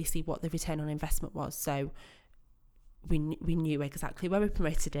helped us really see what the return on investment was. So we knew exactly where we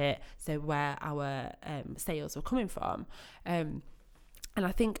promoted it, so where our sales were coming from. And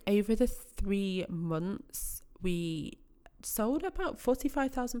I think over the 3 months, we sold about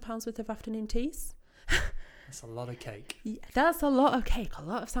 £45,000 worth of afternoon teas. That's a lot of cake. Yeah, that's a lot of cake, a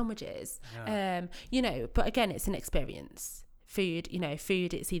lot of sandwiches. Yeah. But again, it's an experience. Food,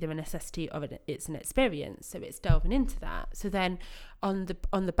 it's either a necessity or it's an experience. So it's delving into that. So then on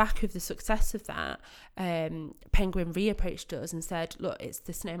the back of the success of that, Penguin reapproached us and said, look, it's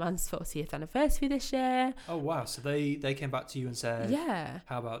the Snowman's 40th anniversary this year. Oh, wow. So they came back to you and said, yeah,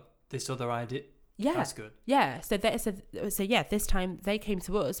 how about this other idea? Yeah. That's good. Yeah. So this time they came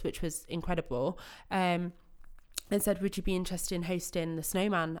to us, which was incredible. And said, would you be interested in hosting the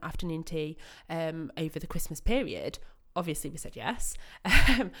Snowman afternoon tea over the Christmas period? Obviously, we said yes.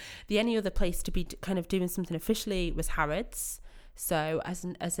 The only other place to be kind of doing something officially was Harrods. So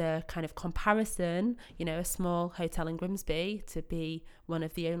as a kind of comparison, a small hotel in Grimsby to be one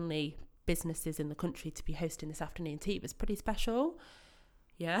of the only businesses in the country to be hosting this afternoon tea was pretty special.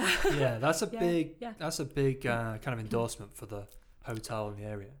 Yeah. Yeah, that's a big kind of endorsement for the hotel in the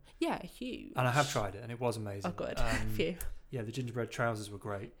area. Yeah, huge. And I have tried it, and it was amazing. Oh, good. Phew. Yeah, the gingerbread trousers were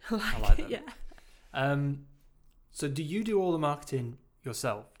great. I like them. Yeah. So do you do all the marketing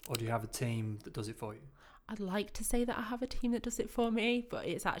yourself, or do you have a team that does it for you? I'd like to say that I have a team that does it for me, but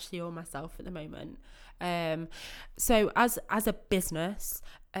it's actually all myself at the moment. So as a business,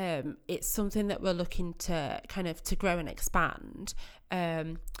 it's something that we're looking to kind of to grow and expand.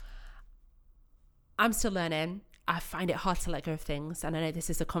 I'm still learning. I find it hard to let go of things, and I know this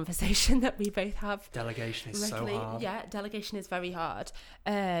is a conversation that we both have. Delegation is so hard. Yeah, delegation is very hard.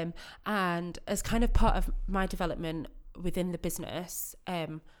 And as kind of part of my development within the business,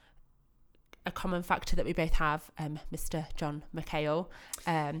 a common factor that we both have, Mr. John McHale,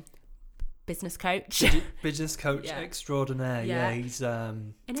 business coach. Business coach extraordinaire. Yeah, he's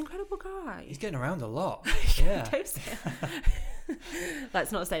an incredible guy. He's getting around a lot. Yeah.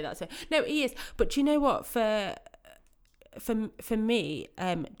 Let's not say that. So no, he is. But do you know what? For me,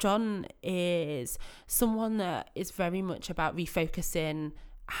 John is someone that is very much about refocusing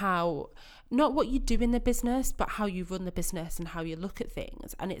how, not what you do in the business, but how you run the business and how you look at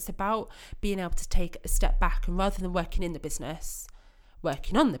things. And it's about being able to take a step back, and rather than working in the business,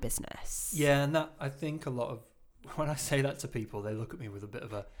 working on the business. Yeah, and that, I think a lot of, when I say that to people, they look at me with a bit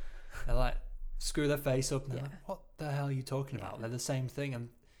of they're like, screw their face up, and they're like, what the hell are you talking about? They're the same thing. And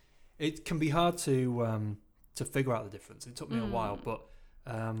it can be hard to figure out the difference. It took me a while, but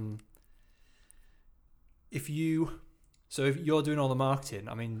if you're doing all the marketing,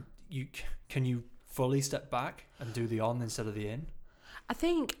 I mean, can you fully step back and do the on instead of the in? I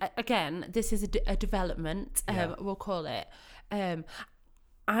think, again, this is a development, we'll call it.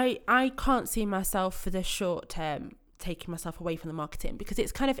 I can't see myself for the short term taking myself away from the marketing, because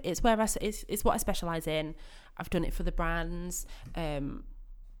it's what I specialize in. I've done it for the brands,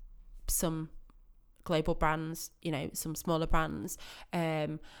 some global brands, some smaller brands,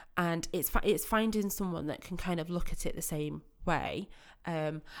 and it's finding someone that can kind of look at it the same way,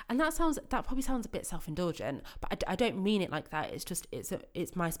 and that probably sounds a bit self-indulgent, but I don't mean it like that. It's just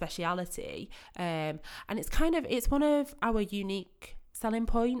it's my speciality, and it's one of our unique selling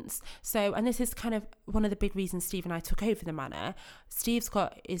points. So, and this is kind of one of the big reasons Steve and I took over the Manor. Steve's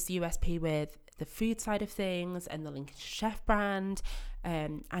got his USP with the food side of things and the Lincolnshire Chef brand,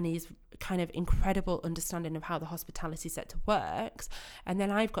 and his kind of incredible understanding of how the hospitality sector works. And then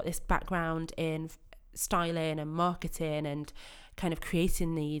I've got this background in styling and marketing and kind of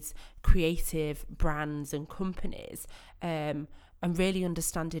creating these creative brands and companies, and really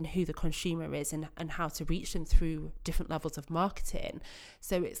understanding who the consumer is and how to reach them through different levels of marketing.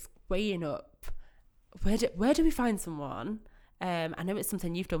 So it's weighing up, where do we find someone? I know it's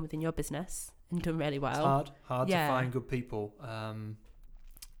something you've done within your business and done really well. It's hard to find good people.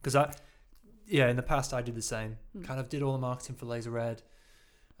 Because in the past I did the same. Kind of did all the marketing for Laser Red.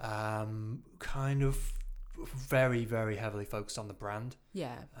 Kind of very, very heavily focused on the brand.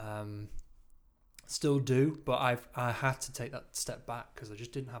 Yeah. Still do, but I had to take that step back because I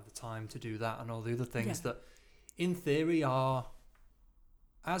just didn't have the time to do that and all the other things that in theory are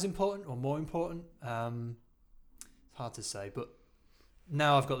as important or more important. It's hard to say, but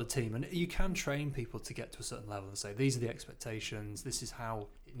now I've got the team, and you can train people to get to a certain level and say, these are the expectations, this is how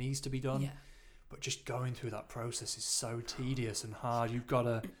it needs to be done. But just going through that process is so tedious and hard. You've got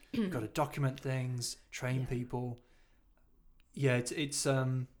to document things, train people. Yeah, it's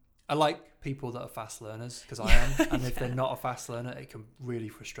I like people that are fast learners, because I am. And if Yeah. they're not a fast learner, it can really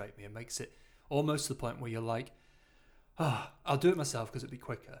frustrate me. It makes it almost to the point where you're like, oh, I'll do it myself because it'd be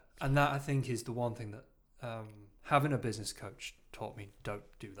quicker. And that, I think, is the one thing that having a business coach taught me. Don't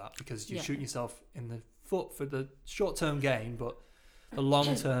do that, because you shoot yourself in the foot for the short-term gain, but the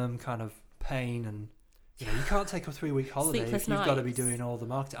long-term kind of pain. And you can't take a 3-week holiday Sleepless if you've got to be nights. doing all the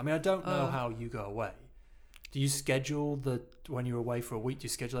marketing. I mean, I don't know how you go away. Do you schedule when you're away for a week? Do you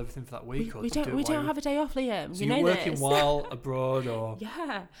schedule everything for that week? We don't have a day off, Liam. So you know you're working this. while abroad, or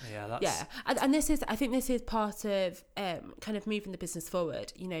Yeah. that's Yeah, and I think this is part of kind of moving the business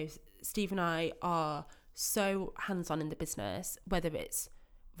forward. Steve and I are so hands-on in the business, whether it's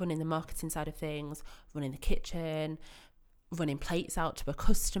running the marketing side of things, running the kitchen, running plates out to a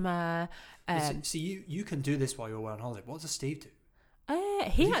customer. So you can do this while you're away on holiday. What does Steve do?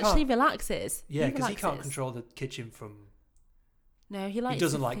 He actually relaxes. Yeah, because he can't control the kitchen from. No, He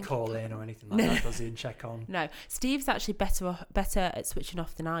doesn't like call in or anything like that, does he? And check on. No, Steve's actually better at switching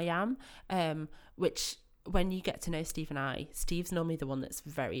off than I am. Which, when you get to know Steve and I, Steve's normally the one that's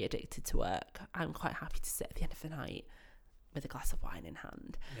very addicted to work. I'm quite happy to sit at the end of the night with a glass of wine in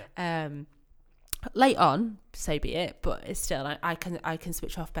hand. Yeah. Late on, so be it, but it's still I can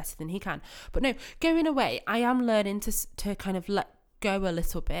switch off better than he can. But no, going away, I am learning to kind of let go a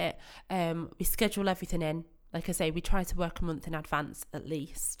little bit. We schedule everything in. Like I say, we try to work a month in advance at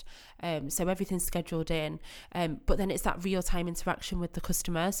least. So everything's scheduled in. But then it's that real-time interaction with the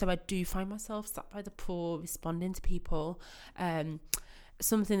customer. So I do find myself sat by the pool, responding to people.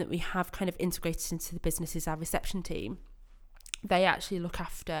 Something that we have kind of integrated into the business is our reception team. They actually look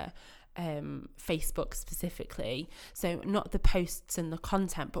after Facebook specifically. So not the posts and the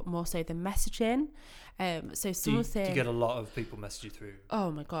content, but more so the messaging. So something... Do you get a lot of people message you through? Oh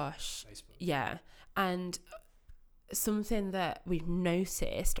my gosh. Facebook? Yeah. And something that we've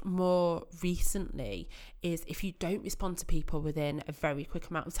noticed more recently is if you don't respond to people within a very quick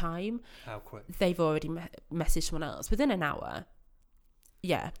amount of time, how quick? They've already messaged someone else within an hour.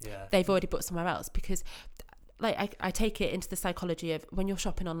 Yeah. They've already booked somewhere else, because like I take it into the psychology of when you're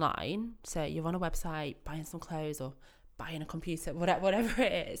shopping online, so you're on a website buying some clothes or buying a computer, whatever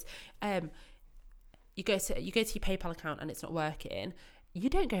it is, you go to your PayPal account and it's not working. You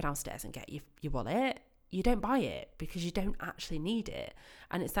don't go downstairs and get your wallet. You don't buy it because you don't actually need it.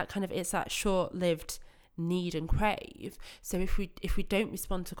 And it's that short-lived need and crave. So if we don't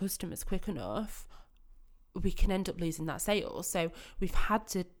respond to customers quick enough, we can end up losing that sale. So we've had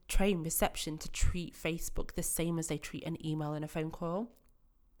to train reception to treat Facebook the same as they treat an email and a phone call.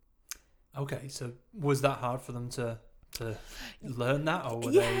 Okay, so was that hard for them to learn that, or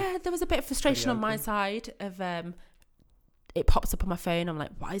were there was a bit of frustration on my side of it pops up on my phone. I'm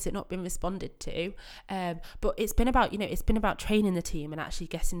like, why has it not been responded to? But it's been about training the team and actually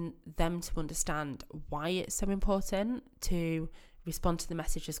getting them to understand why it's so important to respond to the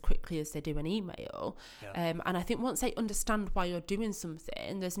message as quickly as they do an email. Yeah. And I think once they understand why you're doing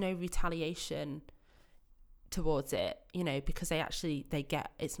something, there's no retaliation towards it, because they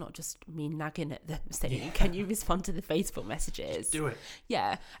get, it's not just me nagging at them saying, can you respond to the Facebook messages? Just do it.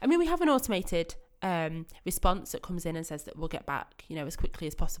 Yeah. I mean, we have an automated response that comes in and says that we'll get back, as quickly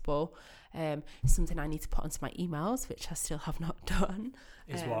as possible. It's something I need to put onto my emails, which I still have not done.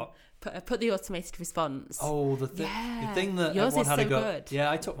 Is what? Put the automated response. Oh, the thing that yours everyone is had so to go. good.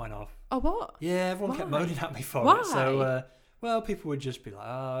 Yeah, I took mine off. Oh, what? Yeah, everyone kept Why? moaning at me for Why? it. So, people would just be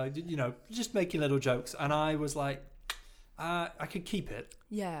like, just making little jokes, and I was like, I could keep it.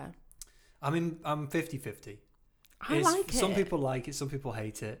 Yeah. I mean, I'm 50-50. I like it. Some people like it, some people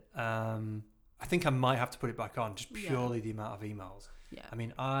hate it. I think I might have to put it back on, just purely the amount of emails. Yeah. I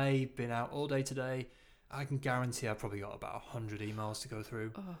mean, I've been out all day today. I can guarantee I've probably got about 100 emails to go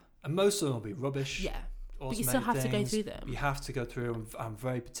through. Oh. And most of them will be rubbish. Yeah. But you still have to go through them. You have to go through them. I'm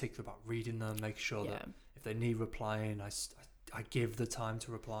very particular about reading them, make sure that if they need replying, I give the time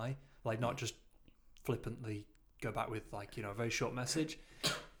to reply. Like, not just flippantly go back with, a very short message.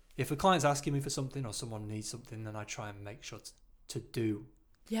 If a client's asking me for something or someone needs something, then I try and make sure to do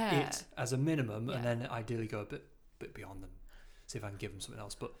it as a minimum, and then ideally go a bit beyond them, see if I can give them something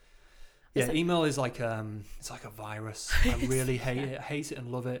else. But email is like it's like a virus. I really hate it. I hate it and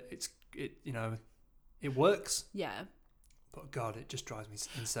love it. It works. Yeah. But God, it just drives me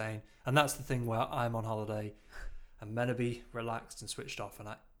insane. And that's the thing where I'm on holiday. I'm meant to be relaxed and switched off, and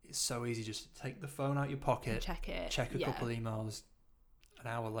it's so easy just to take the phone out your pocket, and check it, check a couple of emails. An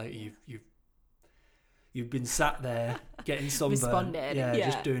hour later, you've been sat there getting sunburned. Responded.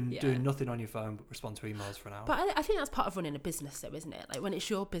 Just doing nothing on your phone but respond to emails for an hour. But I think that's part of running a business, though, isn't it? Like, when it's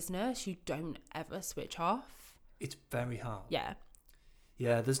your business, you don't ever switch off. It's very hard. Yeah.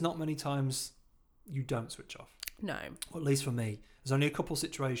 Yeah, there's not many times you don't switch off. No. Or at least for me. There's only a couple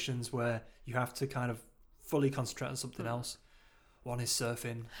situations where you have to kind of fully concentrate on something else. One is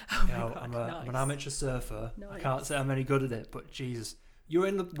surfing. Oh You my know, God, I'm nice. an amateur surfer. I Nice. can't say I'm any good at it, but Jesus, you're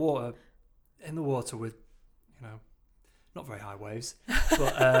in the water with, you know, not very high waves,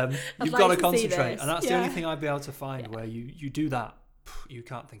 but you've got to concentrate, and that's the only thing I'd be able to find where you do that. You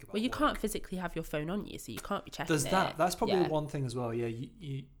can't think about. Well, you work. can't physically have your phone on you, so you can't be checking There's it. that. That's probably one thing as well. Yeah,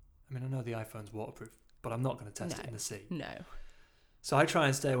 I mean, I know the iPhone's waterproof, but I'm not going to test it in the sea. No. So I try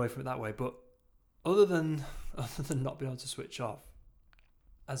and stay away from it that way. But other than not being able to switch off,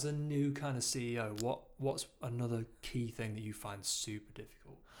 as a new kind of CEO, what's another key thing that you find super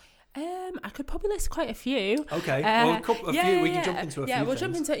difficult? I could probably list quite a few. Okay, well, a few. We can jump into a few. We'll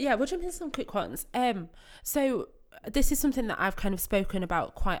jump into some quick ones. So this is something that I've kind of spoken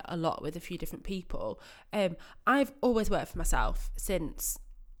about quite a lot with a few different people. I've always worked for myself since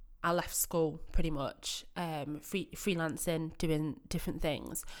I left school, pretty much. Freelancing, doing different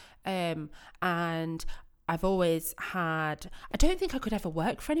things, and I've always had. I don't think I could ever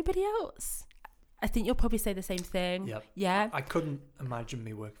work for anybody else. I think you'll probably say the same thing. Yep. Yeah. I couldn't imagine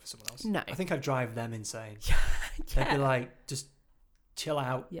me working for someone else. No. I think I'd drive them insane. Yeah. They'd be like, just chill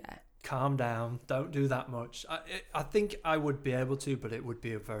out. Yeah. Calm down. Don't do that much. I think I would be able to, but it would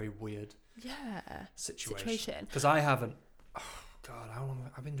be a very weird situation. Because I haven't. Oh God, how long?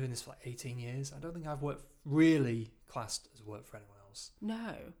 I've been doing this for like 18 years. I don't think I've worked really classed as work for anyone else.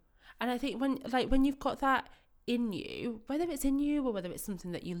 No. And I think when you've got that in you, whether it's in you or whether it's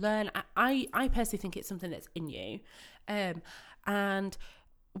something that you learn, I personally think it's something that's in you, and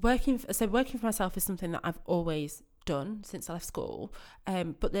working for myself is something that I've always done since I left school,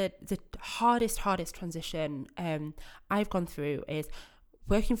 but the hardest transition I've gone through is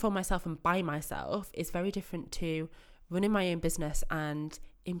working for myself and by myself is very different to running my own business and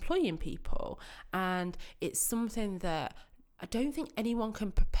employing people, and it's something that I don't think anyone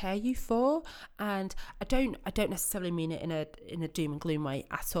can prepare you for, and I don't necessarily mean it in a doom and gloom way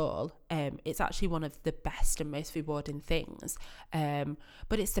at all. It's actually one of the best and most rewarding things.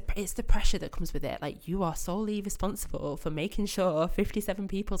 But it's the pressure that comes with it. Like, you are solely responsible for making sure 57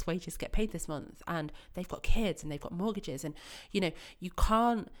 people's wages get paid this month, and they've got kids and they've got mortgages, and you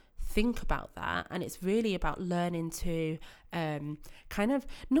can't think about that. And it's really about learning to kind of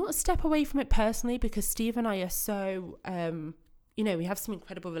not step away from it personally, because Steve and I are so we have some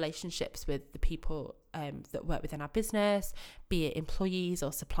incredible relationships with the people that work within our business, be it employees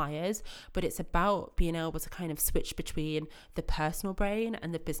or suppliers, but it's about being able to kind of switch between the personal brain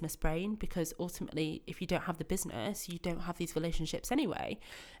and the business brain, because ultimately if you don't have the business, you don't have these relationships anyway.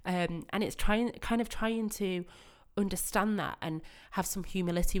 And it's trying to understand that and have some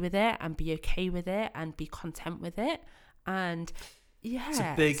humility with it and be okay with it and be content with it. And it's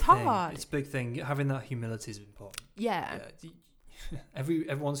a big thing. Hard. It's a big thing. Having that humility is important. Yeah.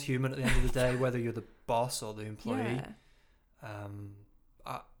 Everyone's human at the end of the day, whether you're the boss or the employee.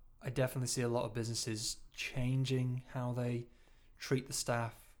 I definitely see a lot of businesses changing how they treat the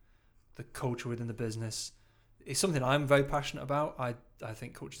staff, the culture within the business. It's something I'm very passionate about. I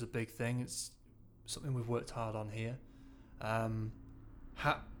think culture is a big thing. It's something we've worked hard on here.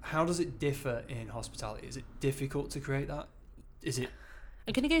 How does it differ in hospitality? Is it difficult to create that? Is it?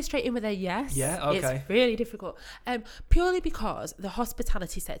 I'm going to go straight in with a yes. Yeah, okay. It's really difficult. Purely because the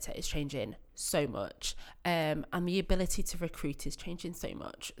hospitality sector is changing so much, and the ability to recruit is changing so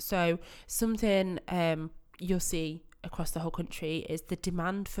much. So something you'll see across the whole country is the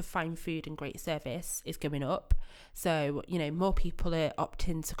demand for fine food and great service is going up. So, more people are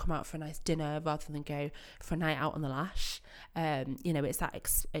opting to come out for a nice dinner rather than go for a night out on the lash. It's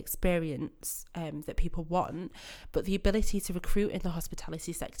that experience that people want. But the ability to recruit in the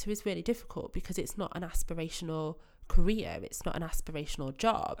hospitality sector is really difficult because it's not an aspirational career. It's not an aspirational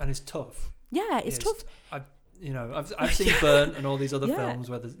job. And it's tough. Yeah, it's tough. I've seen Burnt and all these other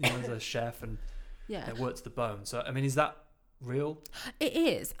films where there's a chef and they work to the bone. So, I mean, is that real? It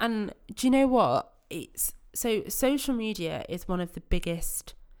is. And do you know what? So social media is one of the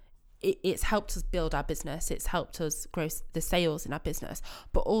biggest. It's helped us build our business. It's helped us grow the sales in our business.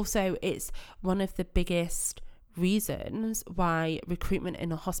 But also it's one of the biggest reasons why recruitment in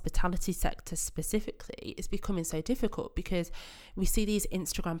the hospitality sector specifically is becoming so difficult, because we see these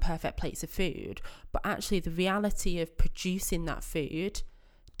Instagram perfect plates of food, but actually the reality of producing that food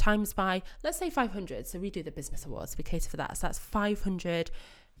times by, let's say 500. So we do the business awards, we cater for that. So that's 500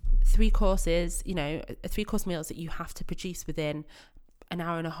 3 courses, a 3-course meals that you have to produce within an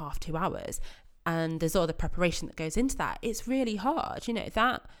hour and a half, 2 hours. And there's all the preparation that goes into that. It's really hard,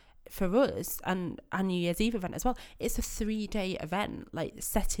 that for us, and our New Year's Eve event as well, it's a 3-day event, like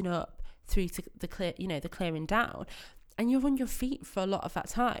setting up through to the clearing down. And you're on your feet for a lot of that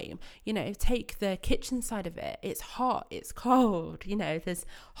time. Take the kitchen side of it. It's hot, it's cold, there's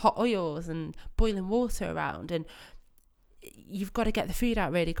hot oils and boiling water around, and you've got to get the food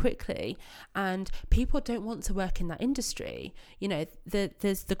out really quickly. And people don't want to work in that industry.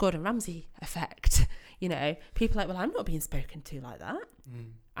 There's the Gordon Ramsay effect. People are like, well, I'm not being spoken to like that.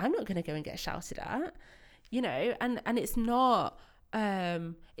 I'm not going to go and get shouted at, and it's not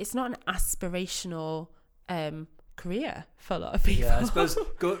an aspirational career for a lot of people. Yeah, I suppose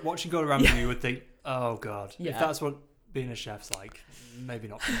watching Gordon Ramsay, you would think, oh God, if that's what being a chef's like, maybe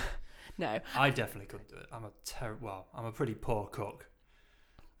not. No. I definitely couldn't do it. I'm a pretty poor cook.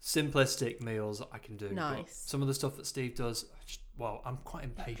 Simplistic meals I can do. Nice. But some of the stuff that Steve does, I'm quite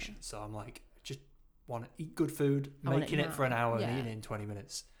impatient. So I'm like, just want to eat good food, making it for an hour and eating it in 20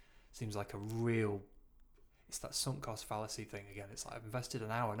 minutes. Seems like it's that sunk cost fallacy thing again. It's like, I've invested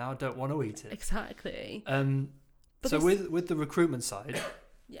an hour, now I don't want to eat it. Exactly. So with the recruitment side,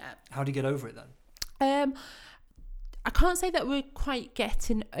 how do you get over it then? I can't say that we're quite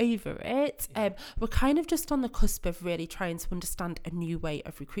getting over it. We're kind of just on the cusp of really trying to understand a new way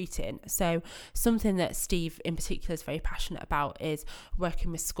of recruiting. So something that Steve in particular is very passionate about is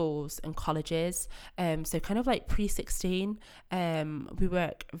working with schools and colleges. So kind of like pre-16, we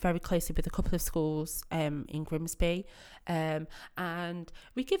work very closely with a couple of schools in Grimsby. And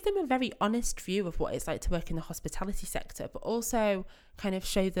we give them a very honest view of what it's like to work in the hospitality sector, but also kind of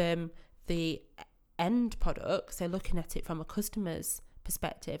show them the end product, so looking at it from a customer's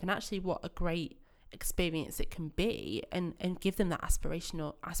perspective and actually what a great experience it can be, and give them that aspiration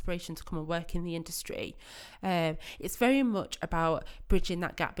to come and work in the industry. It's very much about bridging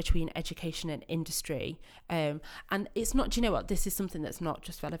that gap between education and industry, and it's not, do you know what, this is something that's not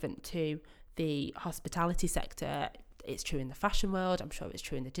just relevant to the hospitality sector. It's true in the fashion world, I'm sure it's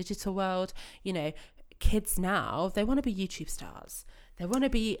true in the digital world. Kids now, they want to be YouTube stars, they want to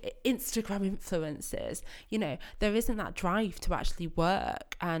be Instagram influencers. There isn't that drive to actually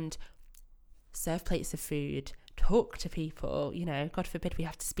work and serve plates of food, talk to people. God forbid we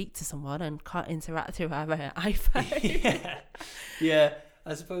have to speak to someone and can't interact through our iPhone. Yeah.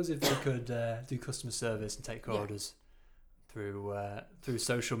 I suppose if they could do customer service and take orders through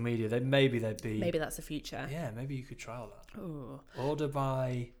social media, then maybe that's the future. Yeah, maybe you could trial that. Ooh. Order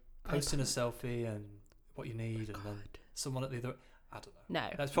by posting a selfie and what you need, and then someone at the other. I don't know. No,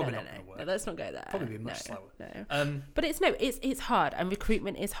 that's probably not going to work. No, let's not go there. Probably be much slower. No. But it's hard, and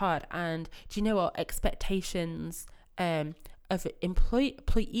recruitment is hard. And do you know what? Expectations of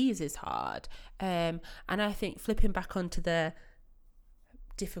employees is hard. And I think flipping back onto the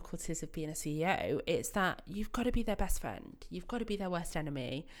difficulties of being a CEO, it's that you've got to be their best friend, you've got to be their worst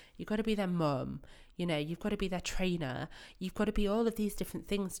enemy, you've got to be their mum, you've got to be their trainer, you've got to be all of these different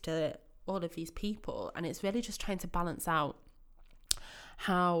things to all of these people. And it's really just trying to balance out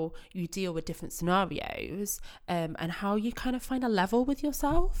how you deal with different scenarios, and how you kind of find a level with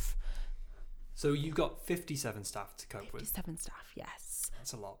yourself. So you've got 57 staff to cope with. 57 staff, yes.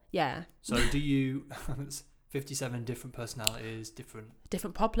 That's a lot. Yeah. So do you 57 different personalities, different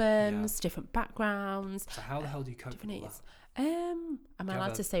problems, different backgrounds. So how the hell do you cope with all that? Am I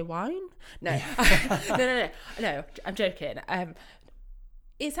allowed to say wine? No. No, I'm joking.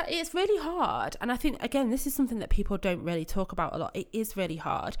 It's really hard, and I think, again, this is something that people don't really talk about a lot. It is really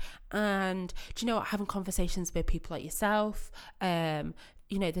hard, and do you know what, having conversations with people like yourself,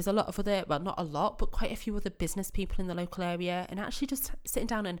 there's a lot of other, well, not a lot, but quite a few other business people in the local area, and actually just sitting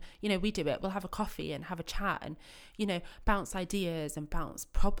down and, we do it, we'll have a coffee and have a chat and, bounce ideas and bounce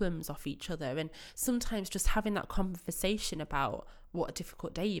problems off each other. And sometimes just having that conversation about what a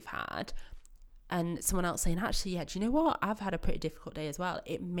difficult day you've had, and someone else saying, actually, do you know what? I've had a pretty difficult day as well.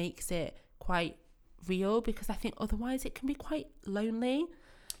 It makes it quite real, because I think otherwise it can be quite lonely.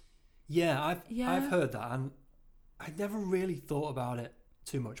 Yeah, I've heard that, and I never really thought about it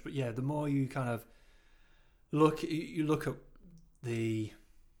too much. But yeah, the more you kind of look at the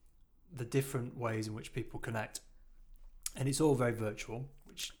different ways in which people connect, and it's all very virtual,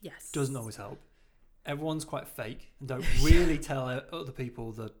 which doesn't always help. Everyone's quite fake and don't really tell other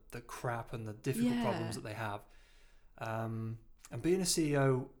people the crap and the difficult problems that they have. And being a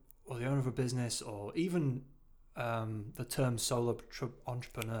CEO or the owner of a business, or even the term solo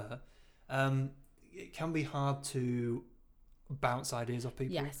entrepreneur, it can be hard to bounce ideas off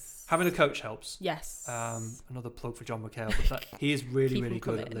people. Yes. Having a coach helps. Yes. Another plug for John McHale, but he is really, really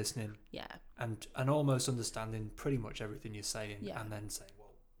good at listening. Yeah. And almost understanding pretty much everything you're saying, and then saying, well,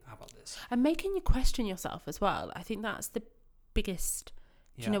 how about this? And making you question yourself as well. I think that's the biggest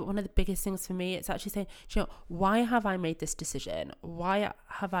Do you know, one of the biggest things for me, it's actually saying, do you know, why have I made this decision? Why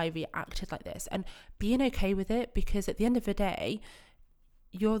have I reacted like this? And being okay with it, because at the end of the day,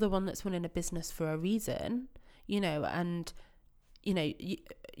 you're the one that's running a business for a reason, you know, and, you know,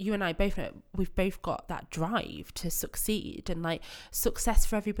 you and I both know we've both got that drive to succeed, and like success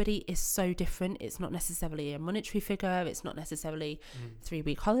for everybody is so different. It's not necessarily a monetary figure. It's not necessarily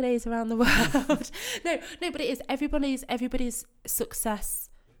 3-week holidays around the world. no, but it is everybody's success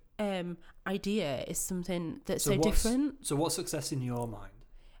idea is something that's so different. So what's success in your mind?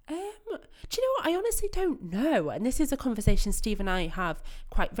 Do you know what? I honestly don't know. And this is a conversation Steve and I have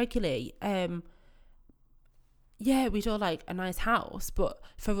quite regularly. Yeah, we'd all like a nice house, but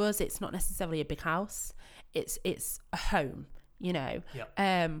for us, it's not necessarily a big house. It's a home, you know.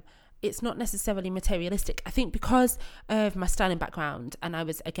 Yeah. It's not necessarily materialistic. I think because of my styling background, and I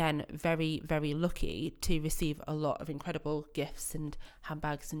was, again, very, very lucky to receive a lot of incredible gifts and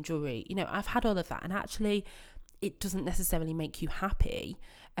handbags and jewellery. You know, I've had all of that, and actually it doesn't necessarily make you happy.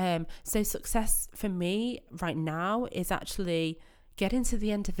 So success for me right now is actually getting to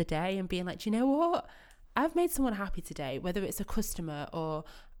the end of the day and being like, do you know what? I've made someone happy today, whether it's a customer or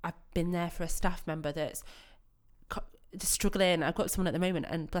I've been there for a staff member that's struggling. I've got someone at the moment,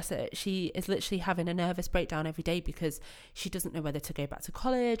 and bless her, she is literally having a nervous breakdown every day because she doesn't know whether to go back to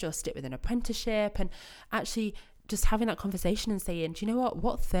college or stick with an apprenticeship. And actually just having that conversation and saying, do you know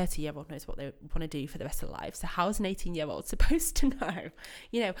what 30-year-old knows what they want to do for the rest of their life? So how's an 18-year-old supposed to know?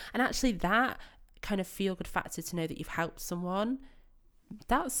 You know, and actually that kind of feel-good factor to know that you've helped someone,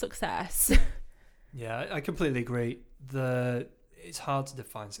 that's success. Yeah, I completely agree. It's hard to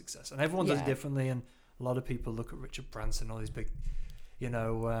define success, and everyone does it differently. And a lot of people look at Richard Branson, all these big, you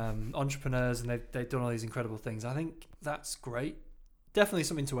know, entrepreneurs, and they've done all these incredible things. I think that's great. Definitely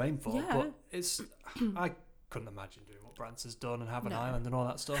something to aim for. Yeah. But I couldn't imagine doing what Branson's done and have an island and all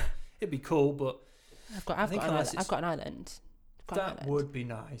that stuff. It'd be cool, but I've got an island. That would be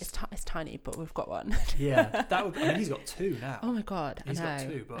nice. It's tiny, but we've got one. Yeah, that would. I mean, he's got 2 now. Oh my god, he's got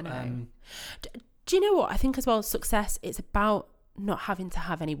 2. But do you know what I think as well? Success, it's about not having to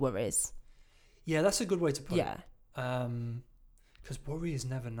have any worries. Yeah, that's a good way to put it. Because worry is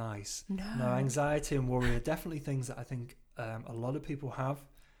never nice. No, anxiety and worry are definitely things that I think a lot of people have.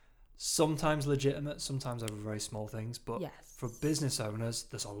 Sometimes legitimate, sometimes over very small things. But for business owners,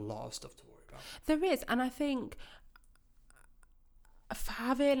 there's a lot of stuff to worry about. There is, and I think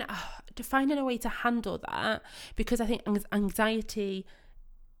finding a way to handle that, because I think anxiety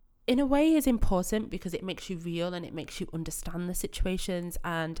in a way is important because it makes you real and it makes you understand the situations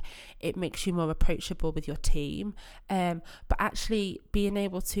and it makes you more approachable with your team. But actually being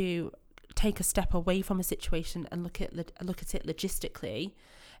able to take a step away from a situation and look at it logistically,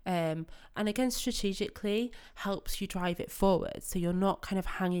 and again strategically, helps you drive it forward, so you're not kind of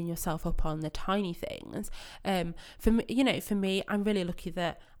hanging yourself up on the tiny things. For me, I'm really lucky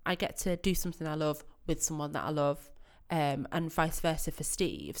that I get to do something I love with someone that I love, and vice versa for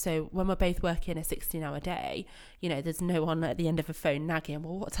Steve. So when we're both working a 16-hour day, you know, there's no one at the end of a phone nagging,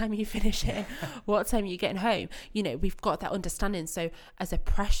 well, what time are you finishing? What time are you getting home? You know, we've got that understanding. So as a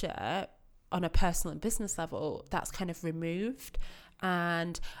pressure on a personal and business level, that's kind of removed.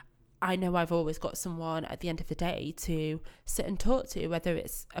 And I know I've always got someone at the end of the day to sit and talk to, whether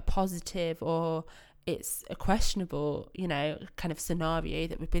it's a positive or it's a questionable, you know, kind of scenario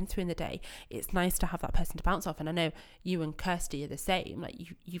that we've been through in the day. It's nice to have that person to bounce off. And I know you and Kirsty are the same. Like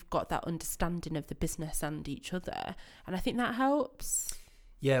you've got that understanding of the business and each other. And I think that helps.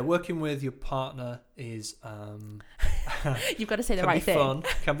 Yeah, working with your partner is... You've got to say the right thing.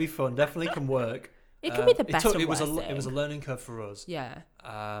 Can be fun. Definitely can work. It can be the best it was a learning curve for us. Yeah.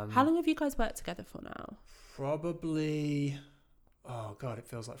 How long have you guys worked together for now? Probably... Oh, God, it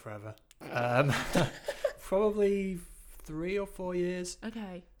feels like forever. Probably 3 or 4 years.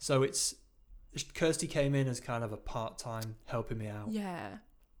 Okay. So Kirsty came in as kind of a part-time helping me out. Yeah.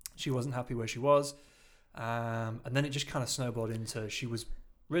 She wasn't happy where she was. And then it just kind of snowballed into she was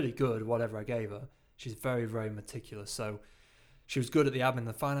really good, whatever I gave her. She's very, very meticulous. So she was good at the admin,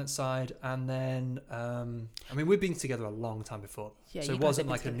 the finance side. And then, we've been together a long time before. Yeah, so it wasn't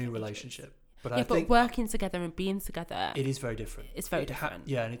like a new relationship. But I think working together and being together, it is very different. It's very different.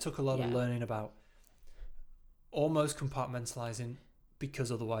 And it took a lot of learning about almost compartmentalizing,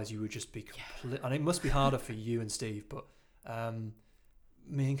 because otherwise you would just be and it must be harder for you and Steve, but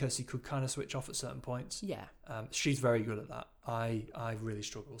me and Kirsty could kind of switch off at certain points. Yeah. She's very good at that. I really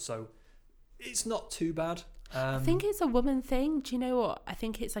struggle. So it's not too bad. I think it's a woman thing. Do you know what? I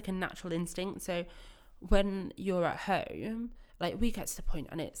think it's like a natural instinct. So when you're at home, like we get to the point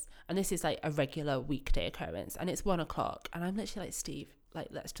and this is like a regular weekday occurrence and it's 1:00 and I'm literally like, Steve, Like,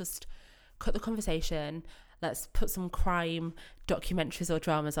 let's just cut the conversation. Let's put some crime documentaries or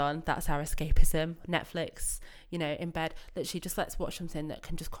dramas on. That's our escapism. Netflix, you know, in bed. Literally, just let's watch something that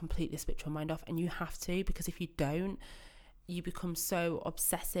can just completely switch your mind off. And you have to, because if you don't, you become so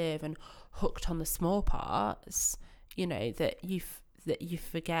obsessive and hooked on the small parts, you know, that you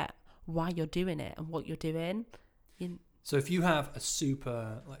forget why you're doing it and what you're doing. So if you have a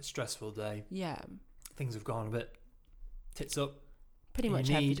super stressful day, things have gone a bit tits up. Pretty much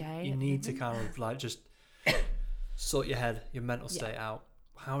every day. You need to kind of just sort your head, your mental state out.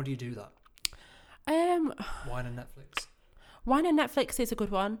 How do you do that? Wine and Netflix. Wine and Netflix is a good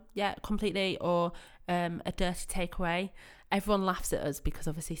one. Yeah, completely. Or a dirty takeaway. Everyone laughs at us because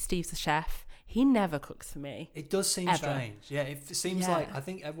obviously Steve's a chef. He never cooks for me. It does seem strange. Yeah, it seems like I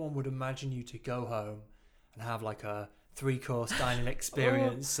think everyone would imagine you to go home and have like a 3-course dining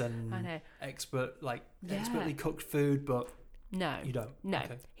experience and expertly cooked food, but no, you don't. No,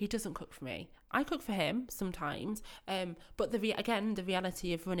 okay. He doesn't cook for me. I cook for him sometimes, but the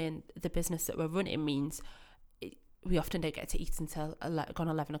reality of running the business that we're running means we often don't get to eat until gone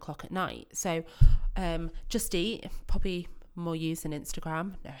 11 o'clock at night. So Just Eat, probably more used than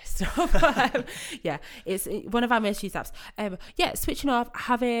Instagram. No, it's not. It's one of our most used apps. Switching off,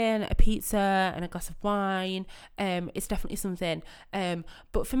 having a pizza and a glass of wine is definitely something.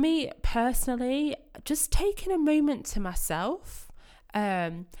 But for me personally, just taking a moment to myself.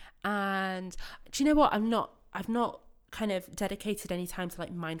 And do you know what? I've not kind of dedicated any time to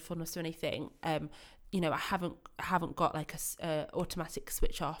like mindfulness or anything. You know, I haven't got like a automatic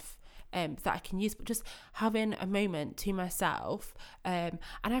switch off that I can use, but just having a moment to myself. And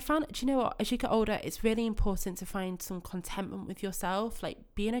I found, do you know what? As you get older, it's really important to find some contentment with yourself, like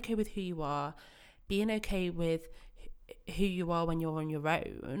being okay with who you are, being okay with who you are when you're on your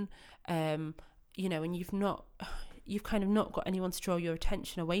own. You know, and you've kind of not got anyone to draw your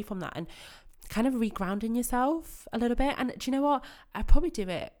attention away from that, and kind of regrounding yourself a little bit. And do you know what? I probably do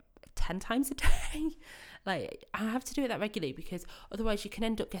it 10 times a day. Like, I have to do it that regularly, because otherwise you can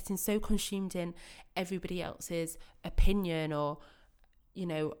end up getting so consumed in everybody else's opinion, or, you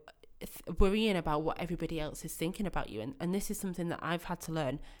know, worrying about what everybody else is thinking about you. And this is something that I've had to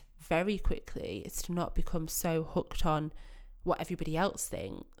learn very quickly, is to not become so hooked on what everybody else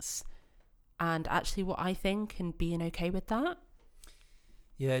thinks, and actually what I think, and being okay with that.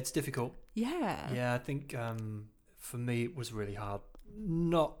 Yeah, it's difficult. Yeah. Yeah, I think for me it was really hard.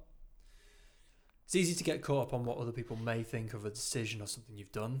 It's easy to get caught up on what other people may think of a decision or something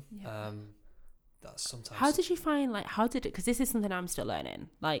you've done. Yeah. That's sometimes. How did you find, because this is something I'm still learning.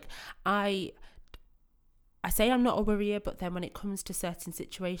 Like, I say I'm not a worrier, but then when it comes to certain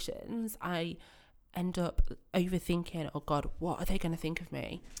situations, I end up overthinking, oh God, what are they going to think of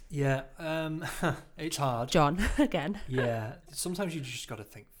me? Yeah, it's hard. John, again. Yeah, sometimes you just got to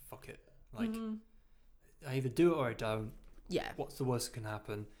think, fuck it. Like, I either do it or I don't. Yeah. What's the worst that can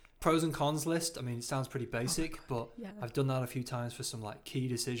happen? Pros and cons list. I mean, it sounds pretty basic, but I've done that a few times for some like key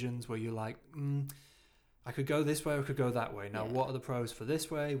decisions where you're like, I could go this way or I could go that way. Now, what are the pros for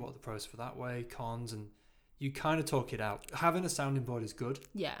this way? What are the pros for that way? Cons, and you kind of talk it out. Having a sounding board is good.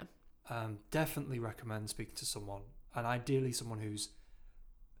 Yeah. Definitely recommend speaking to someone, and ideally someone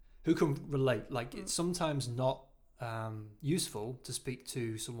who can relate. Like, it's sometimes not useful to speak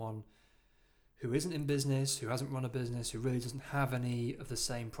to someone who isn't in business, who hasn't run a business, who really doesn't have any of the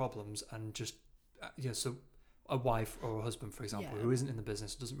same problems, and just so a wife or a husband, for example, who isn't in the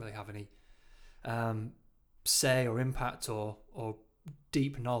business, doesn't really have any say or impact or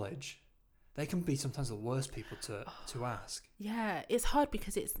deep knowledge. They can be sometimes the worst people to ask. Yeah, it's hard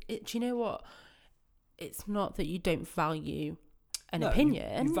because do you know what? It's not that you don't value an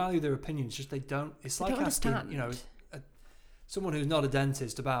opinion. You value their opinion. It's just they don't. It's like asking, someone who's not a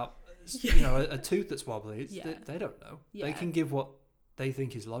dentist about, a tooth that's wobbly. They don't know. Yeah. They can give what they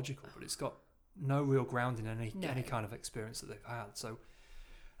think is logical, but it's got no real ground in any kind of experience that they've had. So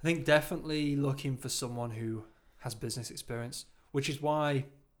I think definitely looking for someone who has business experience, which is why,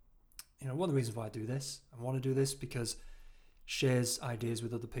 one of the reasons why I do this, I want to do this, because shares ideas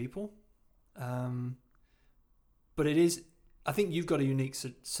with other people. But it is, I think you've got a unique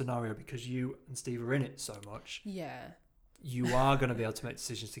scenario because you and Steve are in it so much. Yeah. You are going to be able to make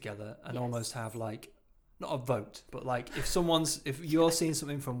decisions together and almost have like, not a vote, but like if you're seeing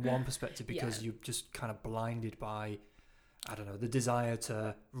something from one perspective because you're just kind of blinded by, I don't know, the desire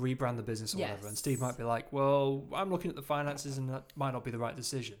to rebrand the business or whatever. And Steve might be like, well, I'm looking at the finances and that might not be the right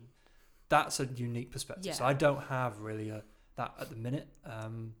decision. That's a unique perspective. Yeah. So I don't have really that at the minute.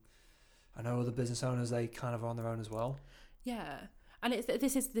 I know other business owners, they kind of are on their own as well. Yeah. And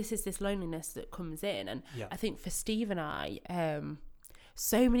this is this loneliness that comes in. And I think for Steve and I,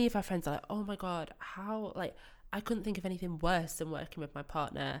 so many of our friends are like, oh my God, how, like, I couldn't think of anything worse than working with my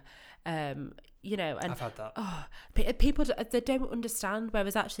partner. You know, and I've had that. Oh, people, they don't understand.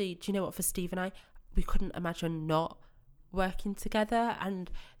 Whereas actually, do you know what, for Steve and I, we couldn't imagine not working together. And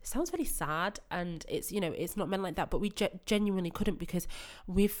it sounds really sad, and it's, you know, it's not meant like that, but we genuinely couldn't, because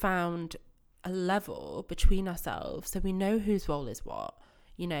we've found a level between ourselves, so we know whose role is what.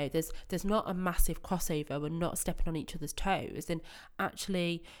 You know, there's not a massive crossover. We're not stepping on each other's toes, and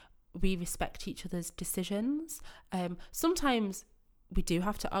actually we respect each other's decisions. Sometimes we do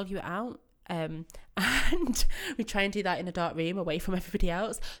have to argue it out, and we try and do that in a dark room away from everybody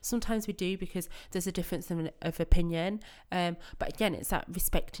else. Sometimes we do, because there's a difference of opinion, but again, it's that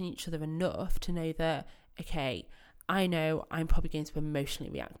respecting each other enough to know that, okay, I know I'm probably going to emotionally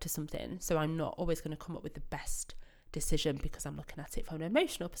react to something, so I'm not always going to come up with the best decision because I'm looking at it from an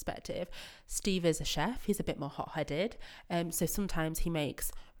emotional perspective. Steve is a chef, he's a bit more hot-headed, so sometimes he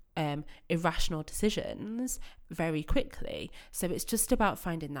makes irrational decisions very quickly. So it's just about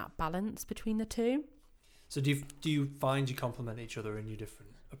finding that balance between the two. So do you find you complement each other in your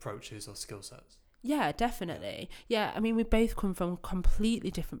different approaches or skill sets? Yeah, definitely. Yeah, I mean, we both come from completely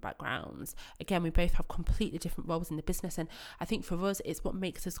different backgrounds. Again, we both have completely different roles in the business, and I think for us, it's what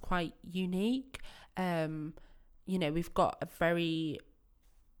makes us quite unique. You know, we've got a very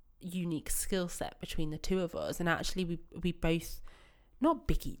unique skill set between the two of us, and actually we both not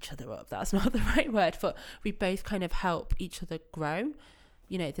big each other up, that's not the right word, but we both kind of help each other grow.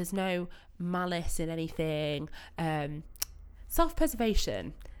 You know, there's no malice in anything.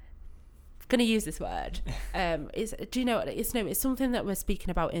 Self-preservation, going to use this word. Do you know what it's something that we're speaking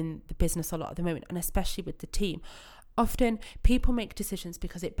about in the business a lot at the moment, and especially with the team. Often people make decisions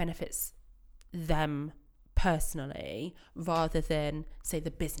because it benefits them personally rather than, say, the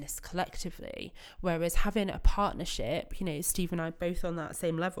business collectively. Whereas having a partnership, you know, Steve and I both on that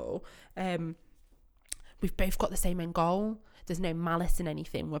same level, we've both got the same end goal. There's no malice in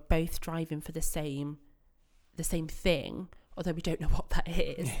anything. We're both driving for the same thing, although we don't know what that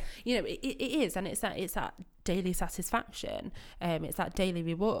is. You know, it is, and it's that daily satisfaction, it's that daily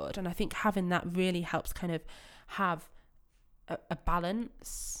reward, and I think having that really helps kind of have a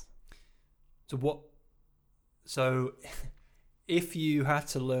balance. So if you had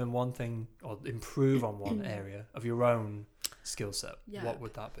to learn one thing or improve on one area of your own skill set, what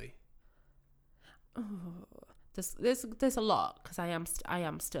would that be? There's a lot, because I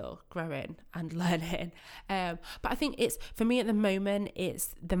am still growing and learning, but I think it's, for me at the moment,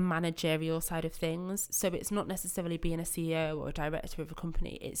 it's the managerial side of things. So it's not necessarily being a CEO or a director of a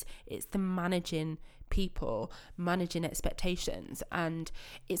company, it's the managing people, managing expectations. And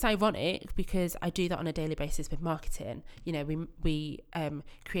it's ironic because I do that on a daily basis with marketing. You know, we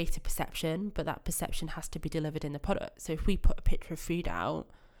create a perception, but that perception has to be delivered in the product. So if we put a picture of food out,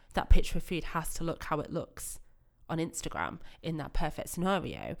 that picture of food has to look how it looks on Instagram in that perfect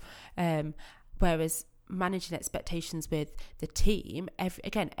scenario. Whereas managing expectations with the team,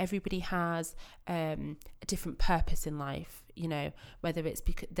 everybody has a different purpose in life, you know, whether it's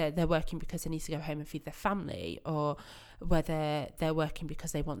because they're working because they need to go home and feed their family, or whether they're working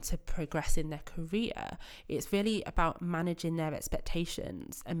because they want to progress in their career. It's really about managing their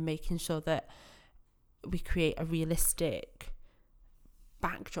expectations and making sure that we create a realistic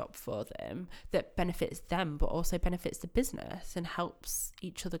backdrop for them that benefits them but also benefits the business and helps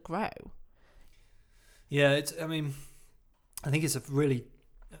each other grow. Yeah, I think it's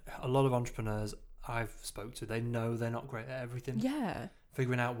a lot of entrepreneurs I've spoke to, they know they're not great at everything. Yeah.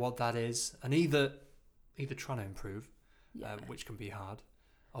 Figuring out what that is, and either trying to improve, which can be hard,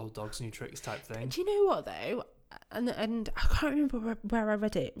 old dogs, new tricks type thing. Do you know what though? And I can't remember where I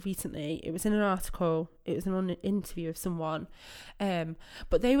read it recently. It was in an article. It was in an interview of someone.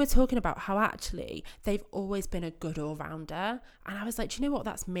 But they were talking about how actually they've always been a good all-rounder. And I was like, do you know what?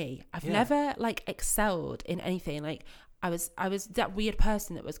 That's me. I've never excelled in anything. Like I was that weird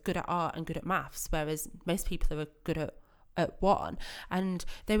person that was good at art and good at maths, whereas most people are good at one. And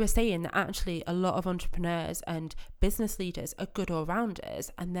they were saying that actually a lot of entrepreneurs and business leaders are good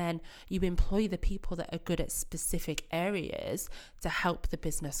all-rounders, and then you employ the people that are good at specific areas to help the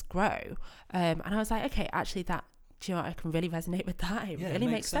business grow. And I was like, okay, actually that, do you know what, I can really resonate with that. It really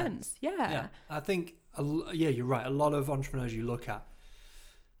makes sense. Yeah, I think you're right. A lot of entrepreneurs you look at,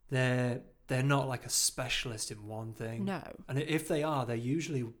 they're not like a specialist in one thing. No. And if they are, they're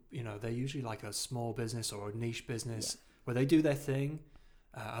usually like a small business or a niche business where they do their thing,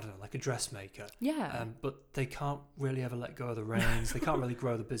 I don't know, like a dressmaker. Yeah. But they can't really ever let go of the reins. They can't really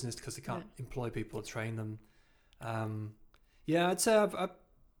grow the business because they can't employ people to train them. I'd say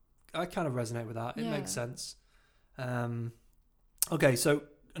I kind of resonate with that. It makes sense. Okay, so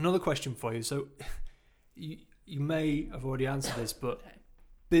another question for you. So you may have already answered this, but Okay.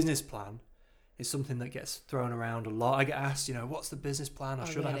 business plan is something that gets thrown around a lot. I get asked, what's the business plan, or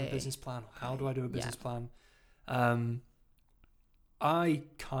should I have a really? business plan? How do I do a business Yeah. plan? I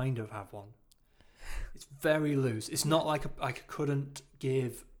kind of have one. It's very loose. It's not like I couldn't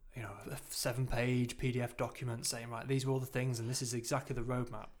give a 7-page PDF document saying, right, these are all the things and this is exactly the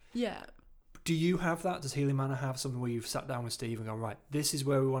roadmap. Yeah. Do you have that? Does Healing Manor have something where you've sat down with Steve and gone, right, this is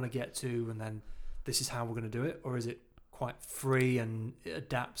where we want to get to, and then this is how we're going to do it? Or is it quite free and it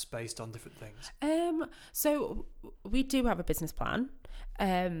adapts based on different things? So we do have a business plan.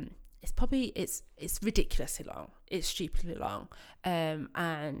 It's ridiculously long. It's stupidly long.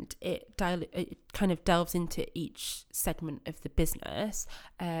 And it kind of delves into each segment of the business.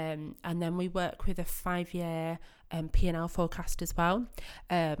 And then we work with a 5-year P&L forecast as well,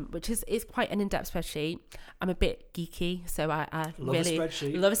 which is quite an in-depth spreadsheet. I'm a bit geeky, so I Love really a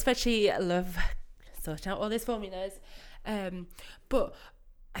spreadsheet. love a spreadsheet. I love sorting out all these formulas. But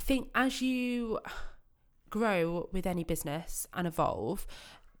I think as you grow with any business and evolve,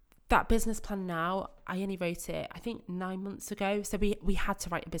 that business plan now, I only wrote it, I think 9 months ago. So we had to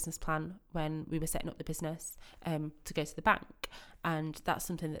write a business plan when we were setting up the business to go to the bank. And that's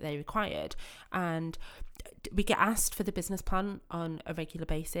something that they required. And we get asked for the business plan on a regular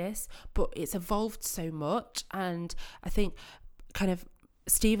basis, but it's evolved so much. And I think kind of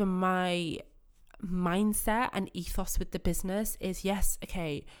Steve and my mindset and ethos with the business is, yes,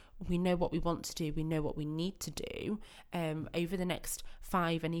 okay, we know what we want to do, we know what we need to do over the next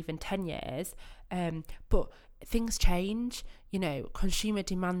 5 and even 10 years, but things change, consumer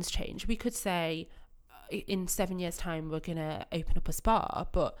demands change. We could say in 7 years time we're going to open up a spa,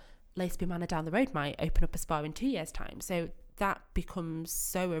 but Laceby Manor down the road might open up a spa in 2 years time, so that becomes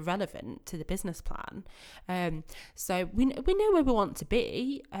so irrelevant to the business plan. So we know where we want to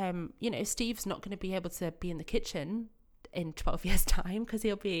be. Steve's not going to be able to be in the kitchen in 12 years time because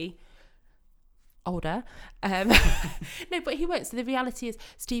he'll be older. No, but he won't. So the reality is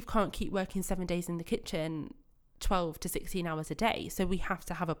Steve can't keep working 7 days in the kitchen, 12 to 16 hours a day. So we have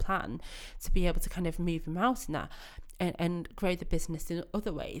to have a plan to be able to kind of move him out in that and grow the business in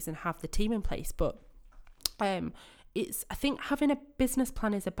other ways and have the team in place. But I think having a business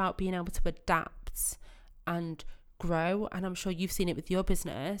plan is about being able to adapt and grow. And I'm sure you've seen it with your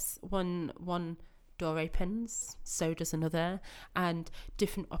business. One door opens, so does another, and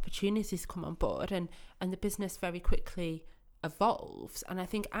different opportunities come on board, and the business very quickly evolves. And I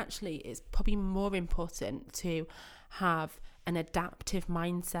think actually it's probably more important to have an adaptive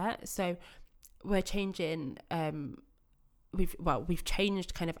mindset. So we're changing we've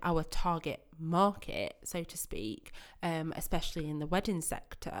changed kind of our target market, so to speak, especially in the wedding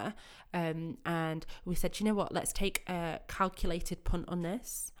sector, and we said, you know what, let's take a calculated punt on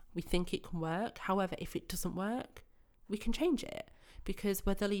this. We think it can work. However, if it doesn't work, we can change it because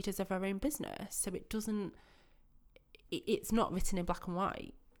we're the leaders of our own business. So it's not written in black and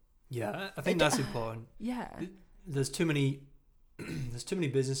white. Yeah, I think that's important. Yeah. There's too many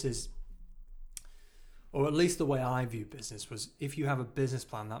businesses, or at least the way I view business was, if you have a business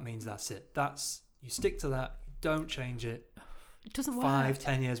plan, that means that's it. You stick to that, don't change it. It doesn't work. 5,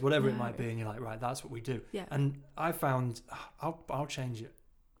 10 years, whatever it might be, and you're like, right, that's what we do. Yeah. And I found I'll change it.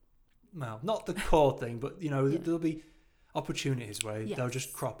 Well, not the core thing, but there'll be opportunities where they'll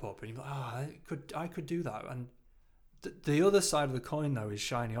just crop up, and you're like, I could do that. And the other side of the coin though is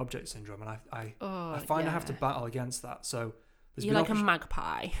shiny object syndrome, and I find I have to battle against that. So you're like a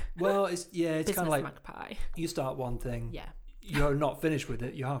magpie. Well, it's kind of like magpie. You start one thing, yeah, you're not finished with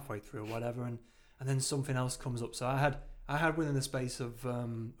it, you're halfway through or whatever, and then something else comes up. So I had within the space of a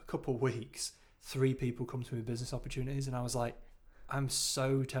couple of weeks, 3 people come to me with business opportunities, and I was like, I'm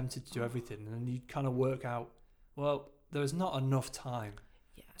so tempted to do everything. And you kind of work out, well, there's not enough time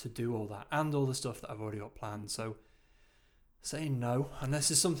to do all that and all the stuff that I've already got planned. So saying no, and this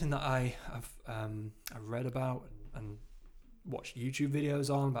is something that I've read about and watched YouTube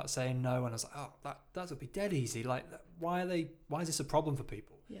videos on about saying no, and I was like, oh, that would be dead easy. Like, why is this a problem for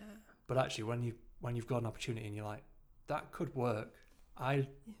people? Yeah. But actually, when you've got an opportunity and you're like, that could work. I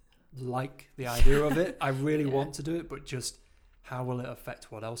like the idea of it. I really want to do it, but just how will it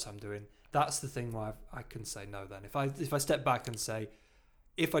affect what else I'm doing? That's the thing where I can say no then. If I step back and say,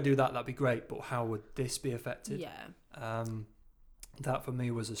 if I do that, that'd be great, but how would this be affected? Yeah. That for me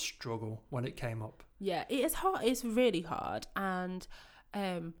was a struggle when it came up. Yeah, it is hard. It's really hard. And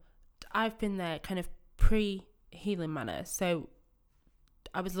I've been there kind of pre-Healing Manor. So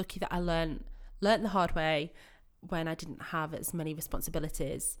I was lucky that I learnt the hard way when I didn't have as many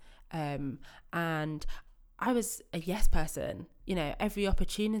responsibilities. And I was a yes person, you know, every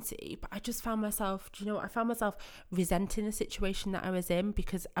opportunity, but I just found myself, I found myself resenting the situation that I was in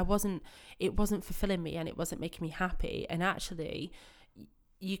because it wasn't fulfilling me and it wasn't making me happy. And actually,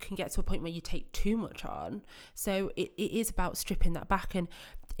 you can get to a point where you take too much on. So it is about stripping that back. And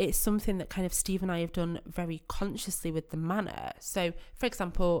it's something that kind of Steve and I have done very consciously with the Manor. So, for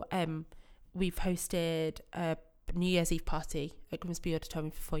example, we've hosted a New Year's Eve party at Grimsby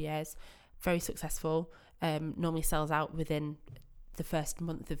Auditorium for 4 years. Very successful. Normally sells out within the first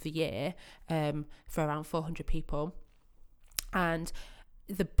month of the year for around 400 people. And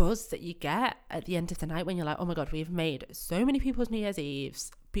the buzz that you get at the end of the night when you're like, oh my God, we've made so many people's New Year's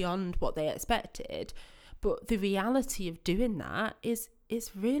Eves beyond what they expected. But the reality of doing that is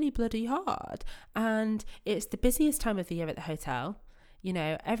it's really bloody hard. And it's the busiest time of the year at the hotel. You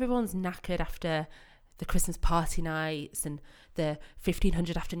know, everyone's knackered after the Christmas party nights and the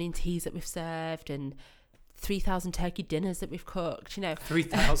 1,500 afternoon teas that we've served and 3,000 turkey dinners that we've cooked,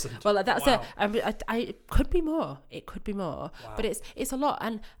 3,000. Well, that's wow. it could be more. It could be more. Wow. But it's a lot.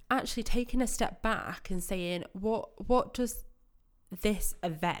 And actually taking a step back and saying, what does this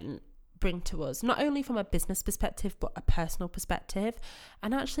event bring to us, not only from a business perspective but a personal perspective?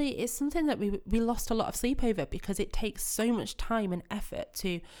 And actually it's something that we lost a lot of sleep over because it takes so much time and effort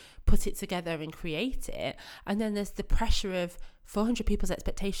to put it together and create it. And then there's the pressure of 400 people's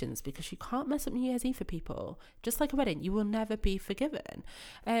expectations because you can't mess up New Year's Eve for people. Just like a wedding, you will never be forgiven.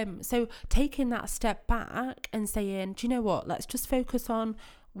 So taking that step back and saying, do you know what, let's just focus on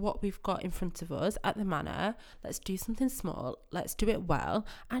what we've got in front of us at the Manor. Let's do something small. Let's do it well.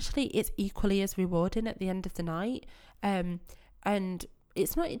 Actually, it's equally as rewarding at the end of the night. And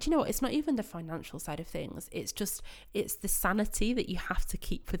it's not, it's not even the financial side of things. It's the sanity that you have to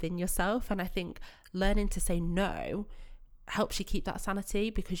keep within yourself. And I think learning to say no helps you keep that sanity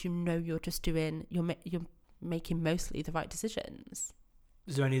because you're making mostly the right decisions.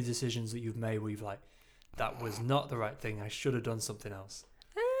 Is there any decisions that you've made where you've like, that was not the right thing, I should have done something else?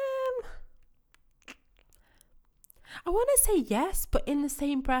 I want to say yes, but in the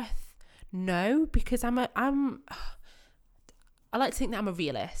same breath, no, because I like to think that I'm a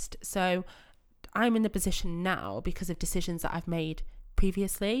realist. So I'm in the position now because of decisions that I've made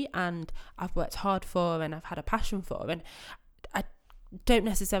previously and I've worked hard for and I've had a passion for. And I don't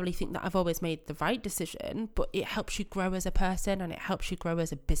necessarily think that I've always made the right decision, but it helps you grow as a person and it helps you grow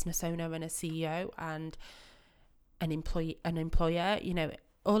as a business owner and a CEO and an employer.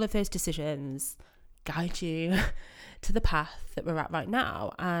 All of those decisions guide you to the path that we're at right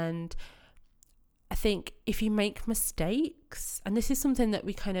now. And I think if you make mistakes, and this is something that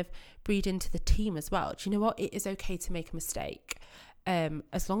we kind of breed into the team as well, do you know what? It is okay to make a mistake.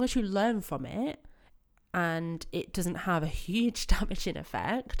 As long as you learn from it and it doesn't have a huge damaging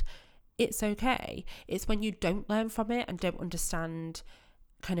effect, it's okay. It's when you don't learn from it and don't understand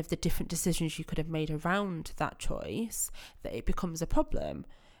kind of the different decisions you could have made around that choice that it becomes a problem.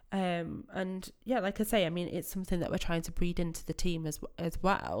 And yeah, like I say, I mean, it's something that we're trying to breed into the team as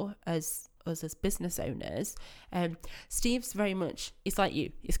well as us as business owners. Steve's very much, he's like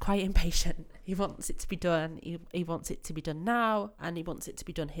you, he's quite impatient. He wants it to be done. He wants it to be done now, and he wants it to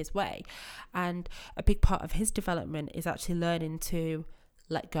be done his way. And a big part of his development is actually learning to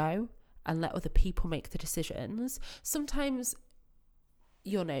let go and let other people make the decisions. Sometimes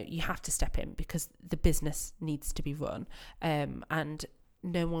you have to step in because the business needs to be run, and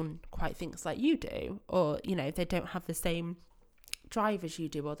no one quite thinks like you do, or they don't have the same drive as you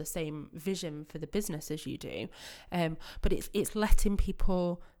do or the same vision for the business as you do. But it's letting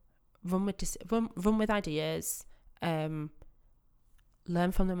people run with ideas, learn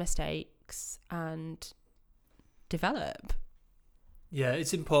from the mistakes and develop. Yeah,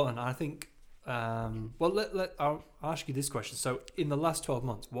 it's important. I think I'll ask you this question. So in the last 12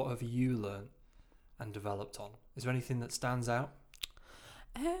 months, what have you learned and developed on? Is there anything that stands out?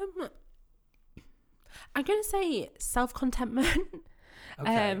 I'm going to say self-contentment.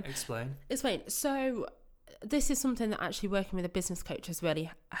 Okay, explain. So this is something that actually working with a business coach has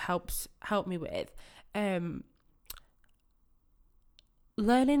really helped me with.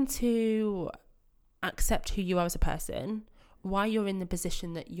 Learning to accept who you are as a person, why you're in the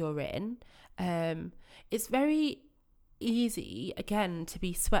position that you're in. It's very easy, again, to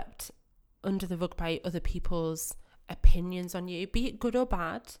be swept under the rug by other people's opinions on you, be it good or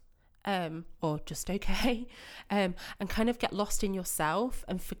bad, or just okay, and kind of get lost in yourself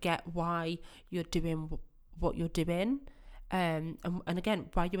and forget why you're doing what you're doing, and again,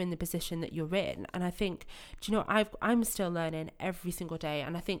 why you're in the position that you're in. And I think, I'm still learning every single day,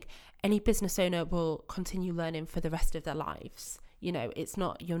 and I think any business owner will continue learning for the rest of their lives. you know, it's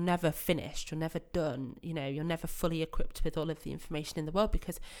not, you're never finished, you're never done, you know, you're never fully equipped with all of the information in the world,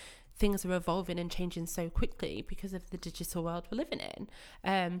 because things are evolving and changing so quickly because of the digital world we're living in.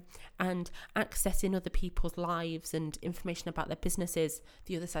 And accessing other people's lives and information about their businesses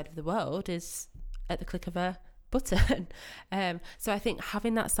the other side of the world is at the click of a button. So I think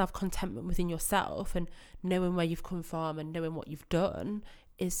having that self-contentment within yourself and knowing where you've come from and knowing what you've done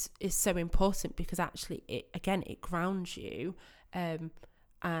is so important, because actually it grounds you,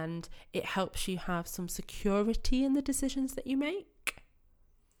 and it helps you have some security in the decisions that you make.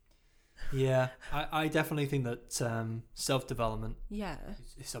 Yeah, I definitely think that self-development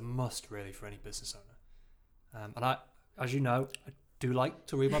is a must, really, for any business owner. And I, as you know, I do like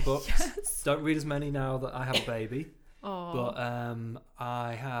to read my books. Yes. Don't read as many now that I have a baby. Aww. But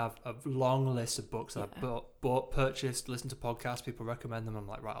I have a long list of books that I've bought, purchased, listened to podcasts, people recommend them. I'm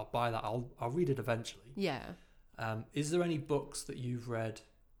like, right, I'll buy that. I'll read it eventually. Yeah. Is there any books that you've read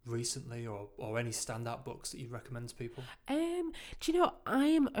recently, or any standout books that you recommend to people? Do you know, I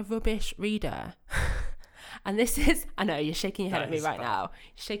am a rubbish reader. And this is, I know, you're shaking your head at me right now.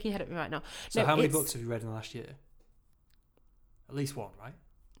 You're shaking your head at me right now. So how many books have you read in the last year? At least one,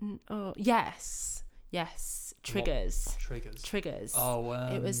 right? Oh, yes. Triggers. Oh,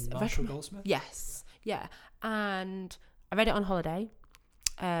 it was Marshall Goldsmith? Yes. Yeah. And I read it on holiday,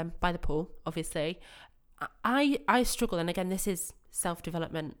 by the pool, obviously. I struggle, and again, this is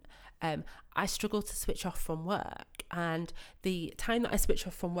self-development. I struggle to switch off from work, and the time that I switch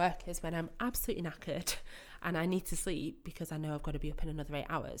off from work is when I'm absolutely knackered and I need to sleep, because I know I've got to be up in another 8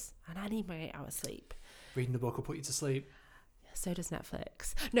 hours, and I need my 8 hours sleep. Reading the book will put you to sleep. So does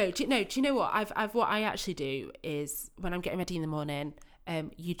Netflix. Do you know what? What I actually do is, when I'm getting ready in the morning,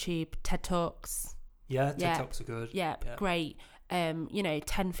 YouTube, TED Talks. Yeah, TED Talks are good. Yeah, great.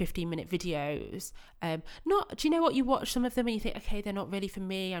 10-15 minute videos. Do you know what, you watch some of them and you think, okay, they're not really for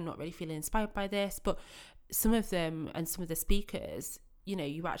me, I'm not really feeling inspired by this, but some of them and some of the speakers, you know,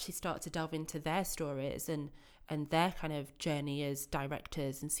 you actually start to delve into their stories and their kind of journey as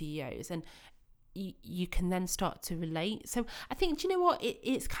directors and CEOs, and you can then start to relate. So I think, do you know what,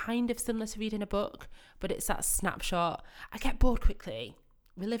 it's kind of similar to reading a book, but it's that snapshot. I get bored quickly.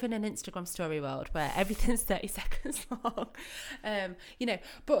 We live in an Instagram story world where everything's 30 seconds long.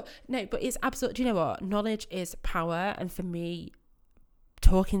 But it's absolute. Do you know what? Knowledge is power. And for me,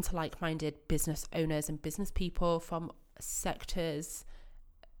 talking to like-minded business owners and business people from sectors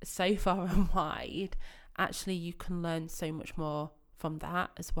so far and wide, actually you can learn so much more from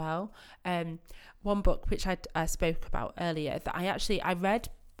that as well. One book which I spoke about earlier that I read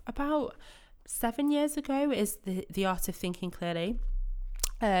about 7 years ago is The Art of Thinking Clearly.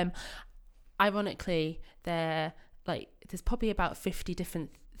 Ironically, there's probably about 50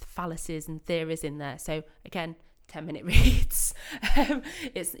 different fallacies and theories in there. So again, 10-minute reads.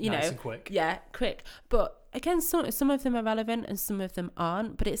 It's, nice and quick. Yeah, quick. But again, some of them are relevant and some of them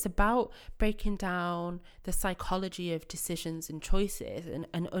aren't. But it's about breaking down the psychology of decisions and choices,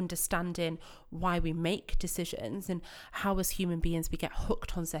 and understanding why we make decisions, and how as human beings we get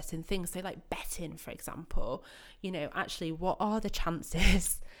hooked on certain things. So like betting, for example, actually what are the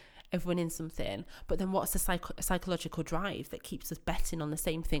chances of winning something, but then what's the psychological drive that keeps us betting on the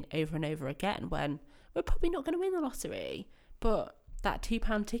same thing over and over again when we're probably not going to win the lottery, but that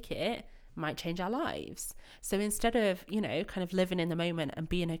 £2 ticket might change our lives. So instead of, kind of living in the moment and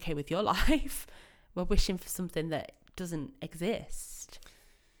being okay with your life, we're wishing for something that doesn't exist.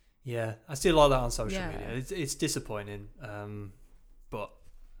 Yeah, I see a lot of that on social media. It's disappointing, but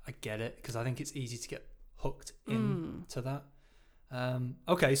I get it, because I think it's easy to get hooked into that.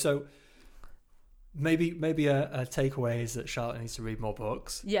 Okay, so maybe a takeaway is that Charlotte needs to read more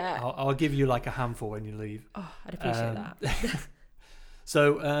books. Yeah. I'll give you like a handful when you leave. Oh, I'd appreciate that.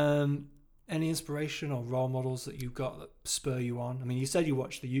 So, any inspiration or role models that you've got that spur you on? I mean, you said you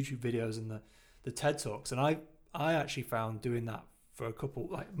watch the YouTube videos and the TED Talks, and I actually found doing that for a couple,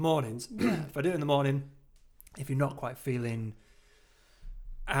 like mornings, if I do it in the morning, if you're not quite feeling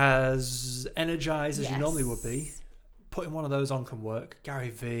as energized as you normally would be, putting one of those on can work. Gary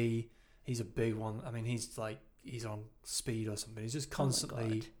Vee, he's a big one. I mean, he's on speed or something. He's just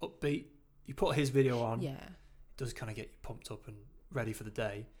constantly upbeat. You put his video on, it does kind of get you pumped up and ready for the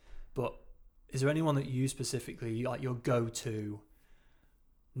day. But is there anyone that you specifically, like your go-to?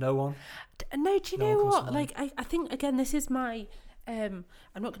 No one? No, do you know what? Like, I think, again, this is my, I'm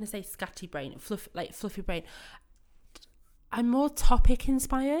not going to say scatty brain, fluffy brain. I'm more topic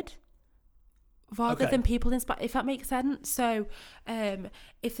inspired rather than people inspired, if that makes sense. So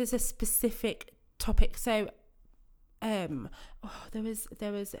if there's a specific topic, so there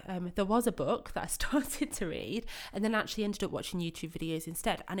was a book that I started to read and then actually ended up watching YouTube videos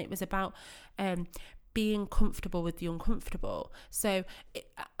instead, and it was about being comfortable with the uncomfortable. So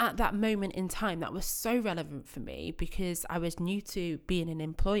at that moment in time, that was so relevant for me because I was new to being an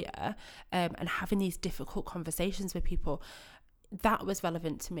employer and having these difficult conversations with people. That was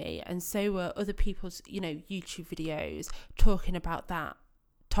relevant to me, and so were other people's, YouTube videos talking about that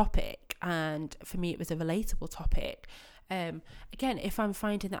topic, and for me it was a relatable topic. Again, if I'm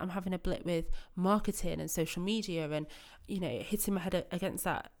finding that I'm having a blip with marketing and social media and, hitting my head against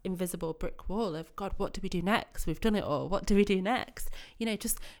that invisible brick wall of, God, what do we do next? We've done it all. What do we do next?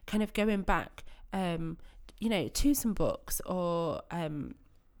 Just kind of going back, to some books or,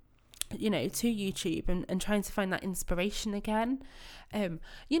 to YouTube and trying to find that inspiration again.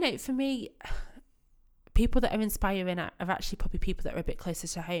 For me, people that are inspiring are actually probably people that are a bit closer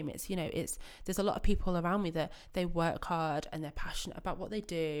to home. There's a lot of people around me that they work hard and they're passionate about what they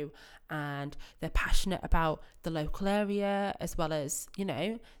do, and they're passionate about the local area as well as,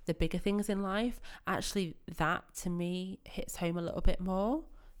 the bigger things in life. Actually, that to me hits home a little bit more.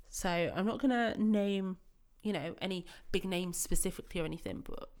 So I'm not going to name, any big names specifically or anything,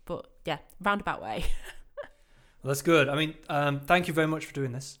 but yeah, roundabout way. Well, that's good. I mean, thank you very much for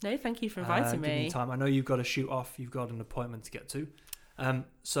doing this. No, thank you for inviting me. Giving me time. I know you've got to shoot off. You've got an appointment to get to.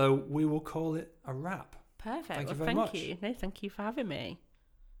 So we will call it a wrap. Perfect. Thank you very much. No, thank you for having me.